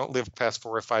world don't live past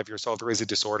 4 or 5 years old. There is a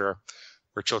disorder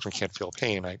where children can't feel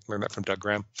pain. I learned that from Doug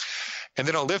Graham. And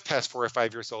they don't live past 4 or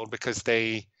 5 years old because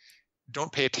they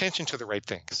don't pay attention to the right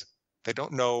things. They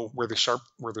don't know where the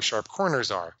sharp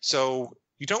corners are. So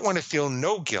you don't want to feel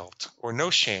no guilt or no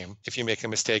shame if you make a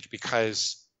mistake,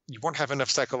 because you won't have enough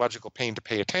psychological pain to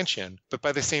pay attention. But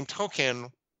by the same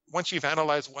token, once you've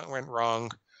analyzed what went wrong,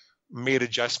 made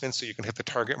adjustments so you can hit the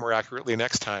target more accurately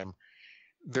next time,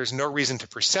 there's no reason to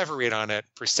perseverate on it.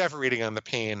 Perseverating on the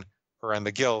pain or on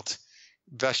the guilt,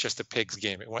 that's just the pig's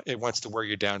game. It wants to wear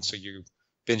you down so you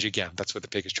binge again. That's what the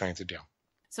pig is trying to do.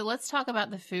 So let's talk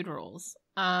about the food rules.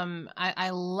 I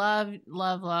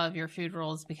love your food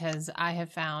rules, because I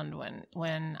have found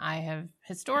when I have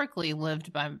historically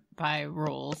lived by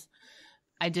rules,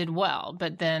 I did well,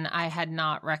 but then I had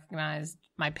not recognized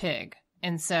my pig.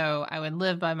 And so I would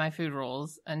live by my food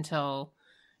rules until,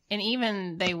 and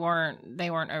even they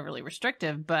weren't overly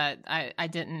restrictive, but I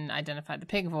didn't identify the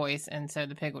pig voice, and so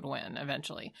the pig would win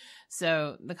eventually.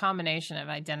 So the combination of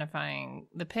identifying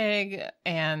the pig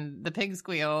and the pig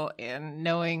squeal and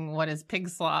knowing what is pig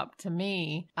slop to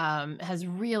me has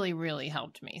really, really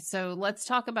helped me. So let's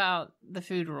talk about the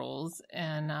food rules,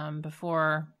 and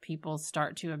before people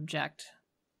start to object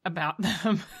about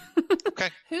them. Okay.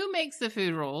 Who makes the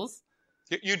food rules?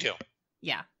 You do.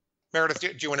 Yeah. Meredith, do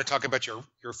you want to talk about your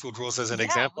food rules as an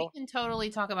example? We can totally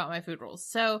talk about my food rules.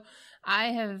 So I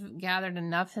have gathered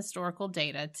enough historical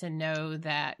data to know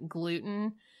that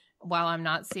gluten, while I'm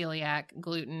not celiac,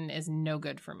 gluten is no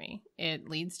good for me. It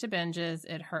leads to binges.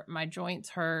 My joints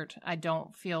hurt. I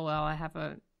don't feel well. I have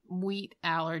a wheat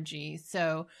allergy.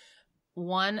 So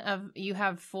you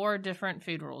have 4 different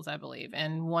food rules, I believe,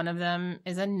 and one of them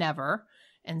is a never.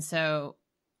 And so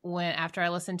after I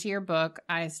listened to your book,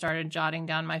 I started jotting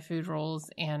down my food rules,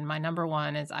 and my number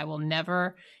 1 is I will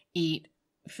never eat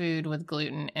food with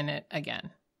gluten in it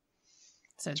again.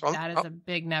 So that is a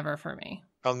big never for me.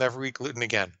 I'll never eat gluten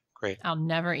again. Great. I'll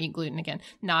never eat gluten again.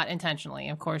 Not intentionally.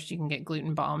 Of course, you can get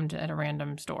gluten bombed at a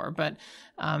random store, but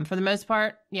for the most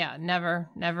part, yeah,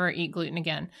 never eat gluten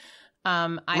again.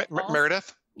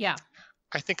 Meredith? Yeah.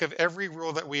 I think of every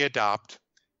rule that we adopt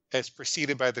as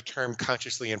preceded by the term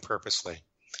consciously and purposely.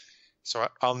 So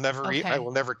I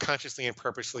will never consciously and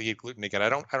purposely eat gluten again. I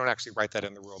don't actually write that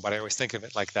in the rule, but I always think of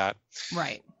it like that.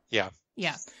 Right. Yeah.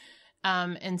 Yeah.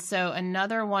 And so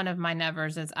another one of my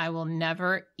nevers is I will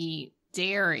never eat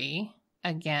dairy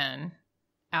again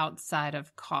outside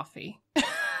of coffee.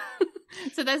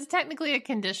 So that's technically a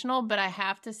conditional, but I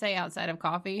have to say outside of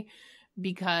coffee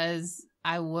because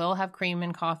I will have cream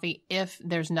in coffee if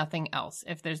there's nothing else,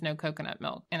 if there's no coconut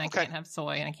milk and I can't have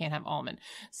soy and I can't have almond.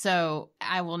 So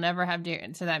I will never have dairy.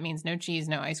 So that means no cheese,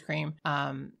 no ice cream.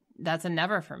 That's a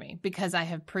never for me because I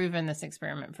have proven this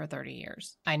experiment for 30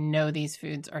 years. I know these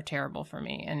foods are terrible for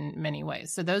me in many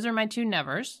ways. So those are my two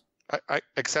nevers.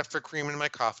 Except for cream in my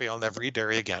coffee, I'll never eat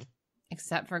dairy again.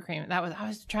 Except for cream. I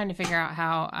was trying to figure out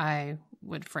how I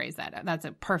would phrase that. That's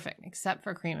perfect. Except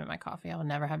for cream in my coffee, I will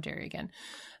never have dairy again.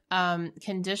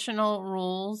 Conditional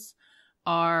rules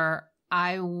are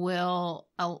I will,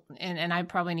 and I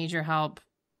probably need your help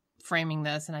framing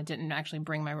this, and I didn't actually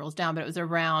bring my rules down, but it was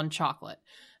around chocolate.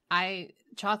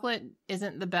 Chocolate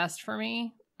isn't the best for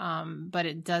me, but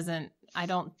I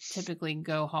don't typically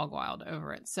go hog wild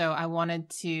over it. So I wanted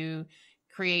to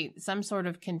create some sort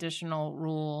of conditional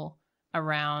rule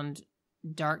around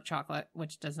dark chocolate,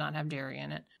 which does not have dairy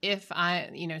in it.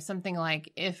 Something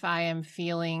like if I am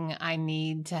feeling I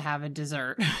need to have a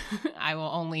dessert, I will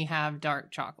only have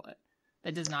dark chocolate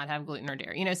that does not have gluten or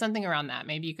dairy. Something around that.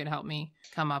 Maybe you could help me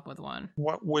come up with one.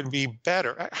 What would be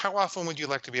better? How often would you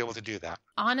like to be able to do that?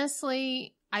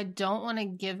 Honestly, I don't want to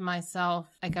give myself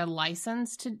like a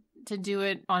license to do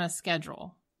it on a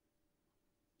schedule.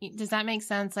 Does that make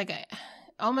sense?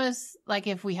 Almost like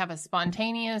if we have a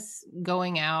spontaneous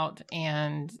going out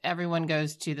and everyone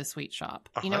goes to the sweet shop.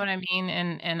 You know what I mean?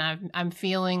 And I'm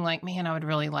feeling like, man, I would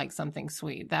really like something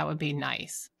sweet. That would be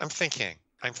nice. I'm thinking.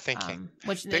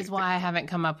 Which is why I haven't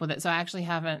come up with it. So I actually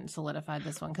haven't solidified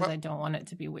this one because I don't want it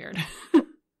to be weird.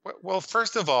 Well,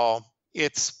 first of all,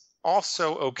 it's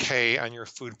also okay on your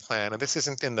food plan, and this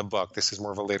isn't in the book. This is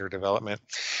more of a later development.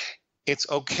 It's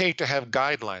okay to have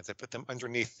guidelines. I put them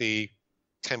underneath the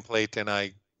template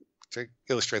and to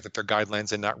illustrate that they're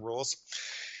guidelines and not rules.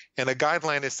 And a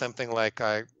guideline is something like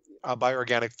I'll buy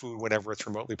organic food whenever it's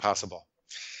remotely possible.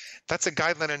 That's a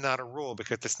guideline and not a rule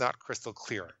because it's not crystal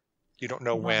clear. You don't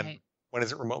know when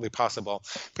is it remotely possible.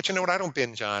 But you know what? I don't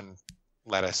binge on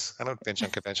lettuce. I don't binge on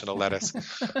conventional lettuce.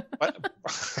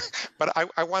 But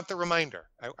I want the reminder.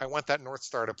 I want that North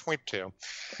Star to point to.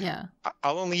 Yeah.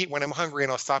 I'll only eat when I'm hungry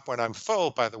and I'll stop when I'm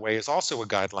full, by the way, is also a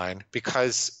guideline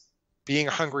because being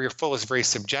hungry or full is very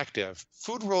subjective.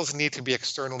 Food rules need to be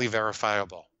externally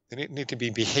verifiable. They need to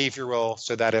be behavioral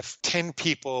so that if 10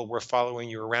 people were following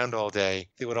you around all day,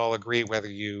 they would all agree whether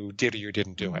you did or you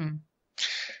didn't do it.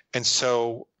 And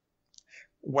so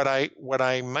what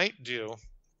I might do,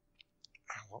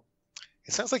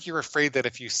 it sounds like you're afraid that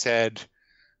if you said,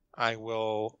 I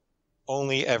will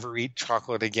only ever eat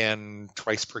chocolate again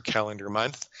twice per calendar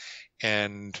month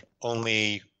and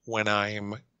only when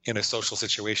I'm in a social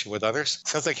situation with others.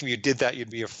 Sounds like if you did that,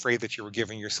 you'd be afraid that you were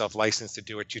giving yourself license to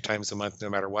do it 2 times a month, no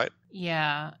matter what.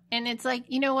 Yeah. And it's like,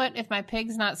 you know what? If my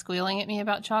pig's not squealing at me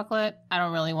about chocolate, I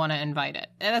don't really want to invite it.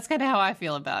 And that's kind of how I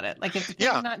feel about it. Like if the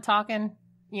pig's not talking,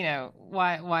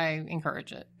 why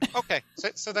encourage it? Okay.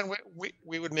 So then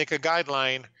we would make a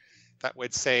guideline that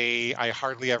would say, I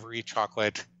hardly ever eat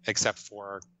chocolate except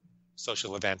for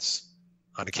social events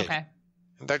on occasion. Okay.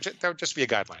 And that would just be a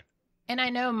guideline. And I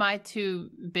know my 2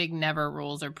 big never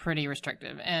rules are pretty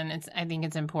restrictive. And I think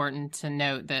it's important to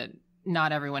note that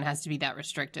not everyone has to be that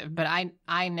restrictive. But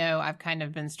I know I've kind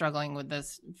of been struggling with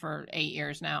this for 8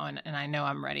 years now, and I know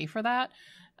I'm ready for that.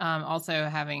 Also,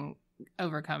 having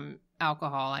overcome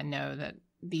alcohol, I know that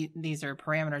these are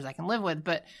parameters I can live with.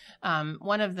 But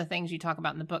one of the things you talk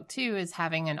about in the book, too, is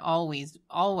having an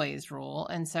always rule.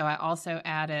 And so I also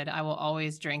added I will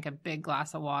always drink a big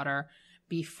glass of water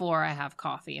before I have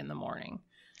coffee in the morning.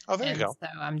 Oh, there you go. So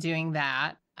I'm doing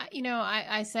that.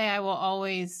 I say I will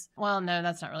always, well, no,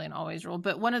 that's not really an always rule.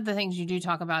 But one of the things you do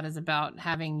talk about is about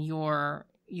having your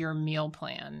meal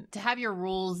plan, to have your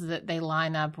rules that they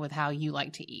line up with how you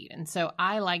like to eat. And so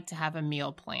I like to have a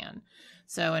meal plan.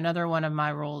 So another one of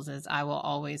my rules is I will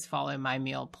always follow my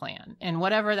meal plan. And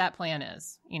whatever that plan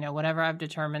is, whatever I've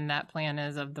determined that plan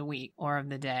is of the week or of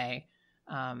the day,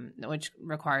 which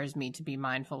requires me to be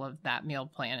mindful of that meal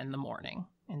plan in the morning.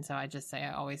 And so I just say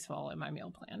I always follow my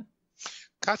meal plan.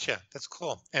 Gotcha. That's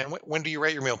cool. And when do you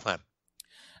write your meal plan?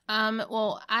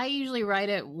 Well, I usually write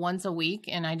it once a week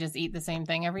and I just eat the same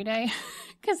thing every day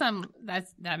because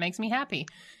that makes me happy.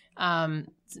 So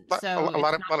a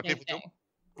lot of people do.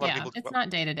 Yeah, it's not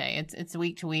day to day. It's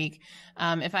week to week.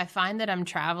 If I find that I'm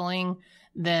traveling,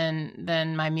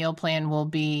 then my meal plan will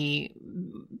be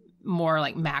more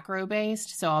like macro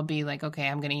based. So I'll be like, okay,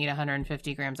 I'm going to eat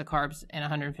 150 grams of carbs and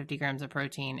 150 grams of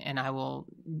protein, and I will,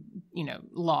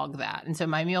 log that. And so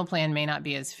my meal plan may not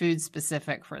be as food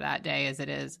specific for that day as it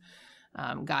is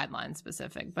guideline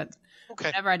specific. But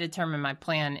whatever I determine my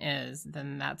plan is,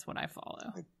 then that's what I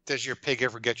follow. Does your pig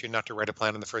ever get you not to write a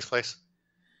plan in the first place?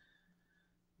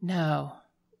 No.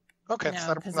 Okay, it's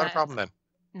not a problem then.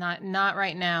 Not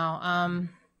right now.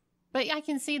 But I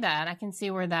can see that. I can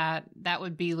see where that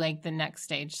would be like the next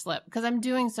stage slip, because I'm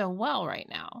doing so well right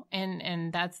now.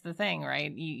 And that's the thing,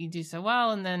 right? You do so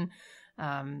well, and then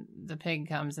the pig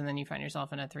comes, and then you find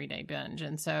yourself in a 3-day binge.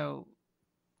 And so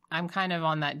I'm kind of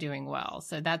on that doing well.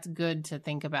 So that's good to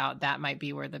think about. That might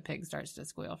be where the pig starts to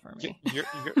squeal for me.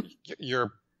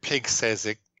 Your pig says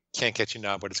it can't get you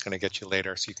now, but it's going to get you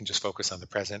later. So you can just focus on the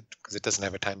present because it doesn't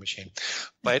have a time machine.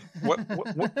 But what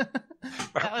that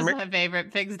was my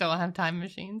favorite. Pigs don't have time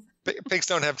machines. Pigs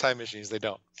don't have time machines. They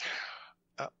don't.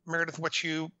 Meredith, what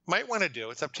you might want to do,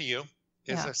 it's up to you,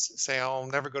 is say, I'll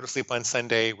never go to sleep on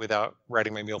Sunday without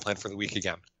writing my meal plan for the week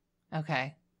again.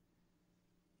 Okay.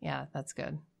 Yeah, that's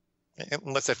good.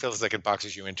 Unless that feels like it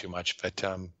boxes you in too much. But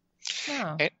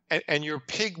and your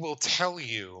pig will tell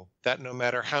you that no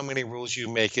matter how many rules you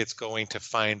make, it's going to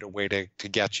find a way to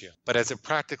get you. But as a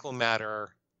practical matter,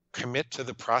 commit to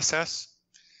the process,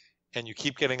 and you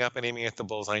keep getting up and aiming at the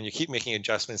bullseye, and you keep making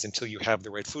adjustments until you have the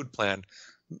right food plan.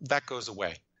 That goes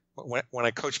away. When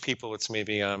I coach people, it's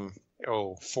maybe 4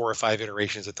 or 5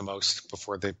 iterations at the most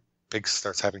before the pig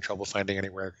starts having trouble finding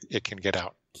anywhere it can get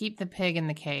out. Keep the pig in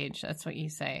the cage. That's what you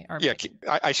say.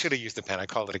 I should have used the pen. I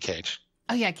called it a cage.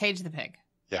 Oh, yeah, cage the pig.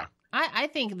 Yeah. I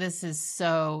think this is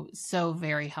so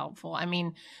very helpful. I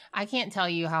mean, I can't tell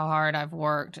you how hard I've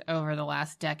worked over the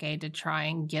last decade to try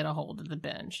and get a hold of the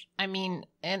binge. I mean,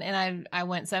 and I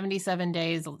went 77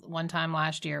 days one time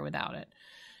last year without it.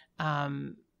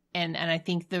 And I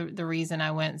think the reason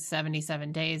I went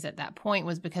 77 days at that point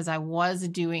was because I was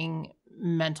doing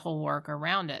mental work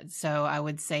around it. So I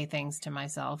would say things to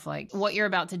myself like, what you're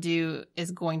about to do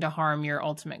is going to harm your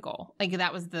ultimate goal. Like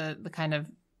that was the kind of,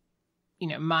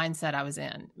 mindset I was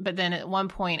in. But then at one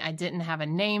point I didn't have a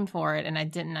name for it, and I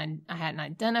hadn't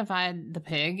identified the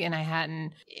pig,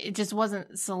 and it just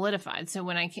wasn't solidified. So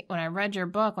when I read your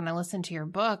book, when I listened to your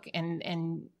book,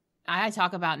 and I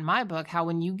talk about in my book how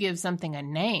when you give something a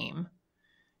name,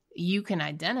 you can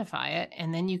identify it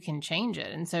and then you can change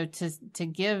it. And so to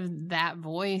give that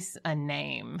voice a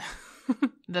name,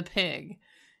 the pig,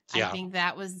 I think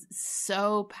that was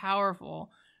so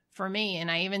powerful for me. And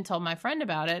I even told my friend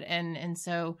about it. And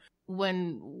so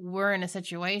when we're in a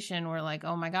situation where like,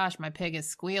 oh my gosh, my pig is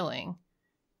squealing.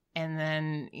 And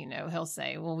then, he'll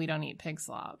say, well, we don't eat pig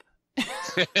slop.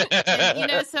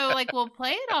 And, so like we'll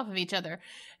play it off of each other.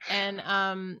 And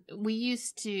our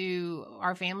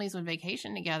families would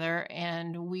vacation together,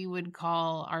 and we would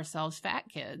call ourselves fat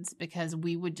kids because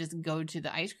we would just go to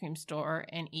the ice cream store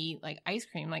and eat like ice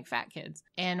cream like fat kids.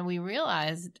 And we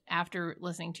realized after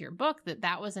listening to your book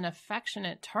that was an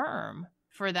affectionate term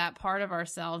for that part of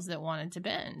ourselves that wanted to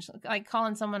binge. Like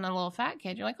calling someone a little fat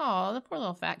kid, you're like, oh, the poor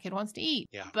little fat kid wants to eat.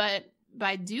 Yeah. But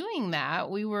by doing that,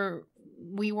 we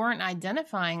weren't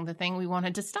identifying the thing we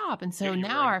wanted to stop. And so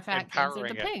now our fat kids are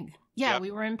the pig. Yeah,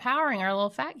 we were empowering our little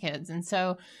fat kids. And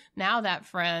so now that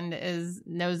friend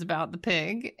knows about the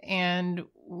pig, and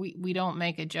we don't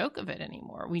make a joke of it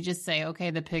anymore. We just say,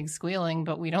 okay, the pig's squealing,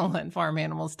 but we don't let farm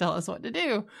animals tell us what to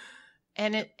do.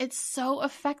 And it's so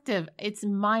effective. It's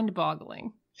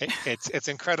mind-boggling. It's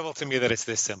incredible to me that it's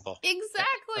this simple.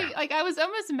 Exactly. Like I was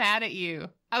almost mad at you.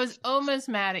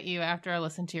 After I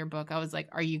listened to your book. I was like,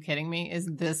 are you kidding me? Is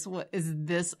this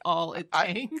all it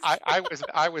takes?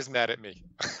 I was mad at me.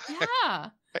 Yeah.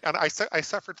 And I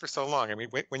suffered for so long. I mean,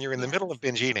 when you're in the middle of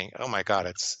binge eating, oh my God,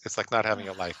 it's like not having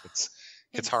a life.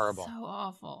 It's horrible. So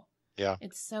awful. Yeah.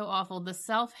 It's so awful. The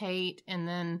self-hate, and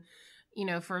then,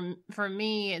 for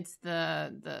me, it's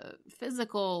the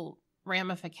physical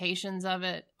ramifications of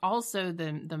it. Also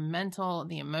the mental,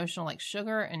 the emotional, like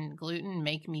sugar and gluten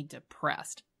make me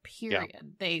depressed,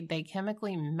 period. Yeah. They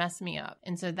chemically mess me up.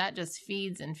 And so that just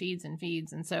feeds and feeds and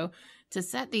feeds. And so to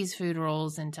set these food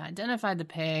rules and to identify the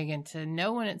pig and to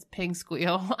know when it's pig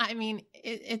squeal, I mean,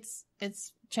 it's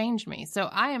changed me. So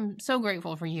I am so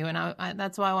grateful for you. And I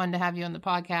that's why I wanted to have you on the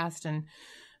podcast. And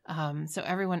so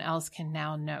everyone else can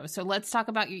now know. So let's talk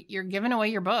about you're giving away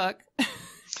your book.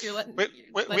 You're letting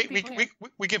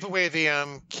we give away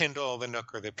the Kindle, the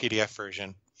Nook, or the PDF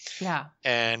version. Yeah.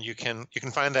 And you can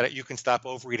find that at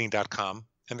youcanstopoverreading.com.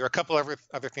 And there are a couple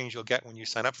other things you'll get when you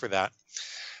sign up for that.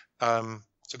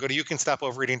 So go to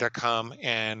youcanstopoverreading.com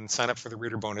and sign up for the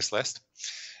reader bonus list.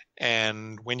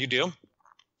 And when you do,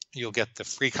 you'll get the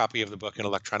free copy of the book in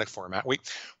electronic format. We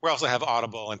also have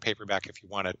Audible and paperback if you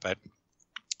want it, but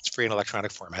it's free in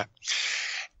electronic format.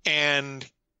 And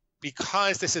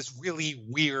because this is really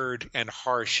weird and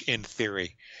harsh in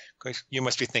theory, because you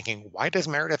must be thinking, why does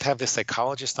Meredith have this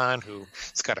psychologist on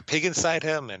who's got a pig inside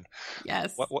him? And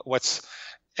yes,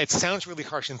 it sounds really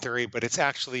harsh in theory, but it's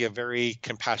actually a very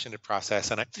compassionate process.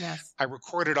 And I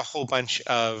recorded a whole bunch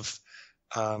of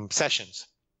sessions,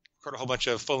 recorded a whole bunch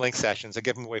of full-length sessions. I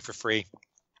give them away for free,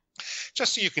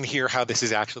 just so you can hear how this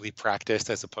is actually practiced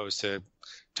as opposed to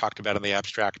talked about in the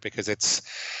abstract, because it's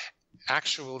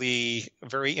actually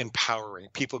very empowering.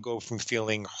 People go from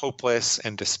feeling hopeless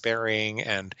and despairing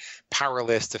and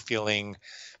powerless to feeling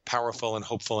powerful and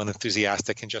hopeful and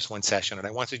enthusiastic in just one session. And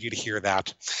I wanted you to hear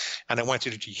that. And I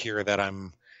wanted you to hear that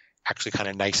I'm actually kind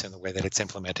of nice in the way that it's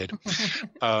implemented.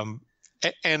 And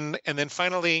then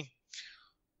finally,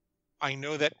 I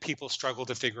know that people struggle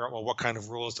to figure out, well, what kind of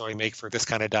rules do I make for this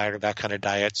kind of diet or that kind of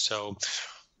diet? So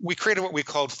we created what we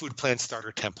called food plan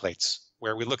starter templates,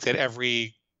 where we looked at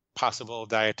every possible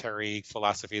dietary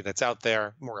philosophy that's out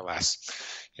there, more or less.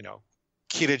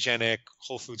 Ketogenic,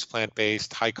 whole foods,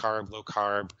 plant-based, high carb,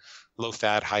 low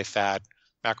fat, high fat,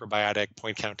 macrobiotic,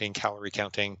 point counting, calorie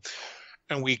counting.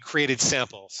 And we created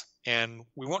samples. And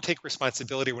we won't take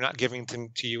responsibility. We're not giving them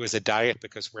to you as a diet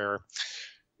because we're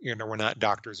not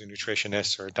doctors or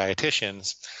nutritionists or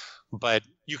dietitians. But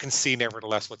you can see,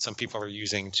 nevertheless, what some people are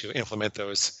using to implement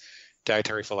those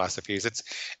dietary philosophies.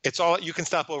 It's all at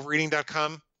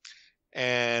youcanstopoverreading.com.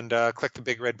 And click the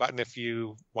big red button if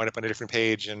you wind up on a different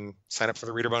page and sign up for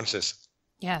the reader bonuses.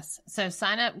 Yes. So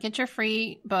sign up, get your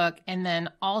free book, and then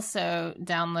also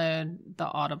download the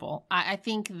Audible. I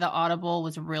think the Audible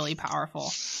was really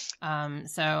powerful.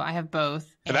 So I have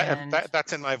both. And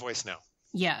that's in my voice now.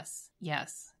 Yes.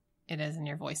 It is in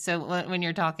your voice. So when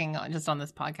you're talking just on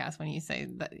this podcast, when you say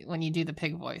that, when you do the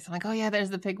pig voice, I'm like, oh yeah, there's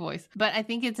the pig voice. But I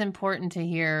think it's important to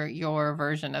hear your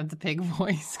version of the pig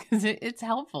voice because it's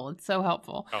helpful. It's so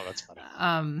helpful. Oh, that's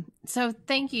funny. So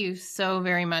thank you so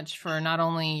very much for not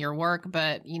only your work,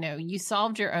 but you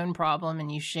solved your own problem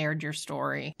and you shared your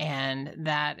story, and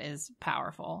that is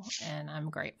powerful. And I'm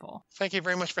grateful. Thank you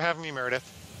very much for having me, Meredith.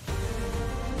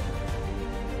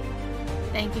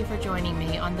 Thank you for joining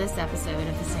me on this episode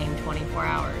of The Same 24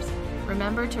 Hours.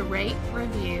 Remember to rate,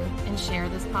 review, and share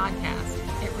this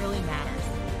podcast. It really matters.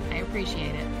 I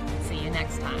appreciate it. See you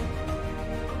next time.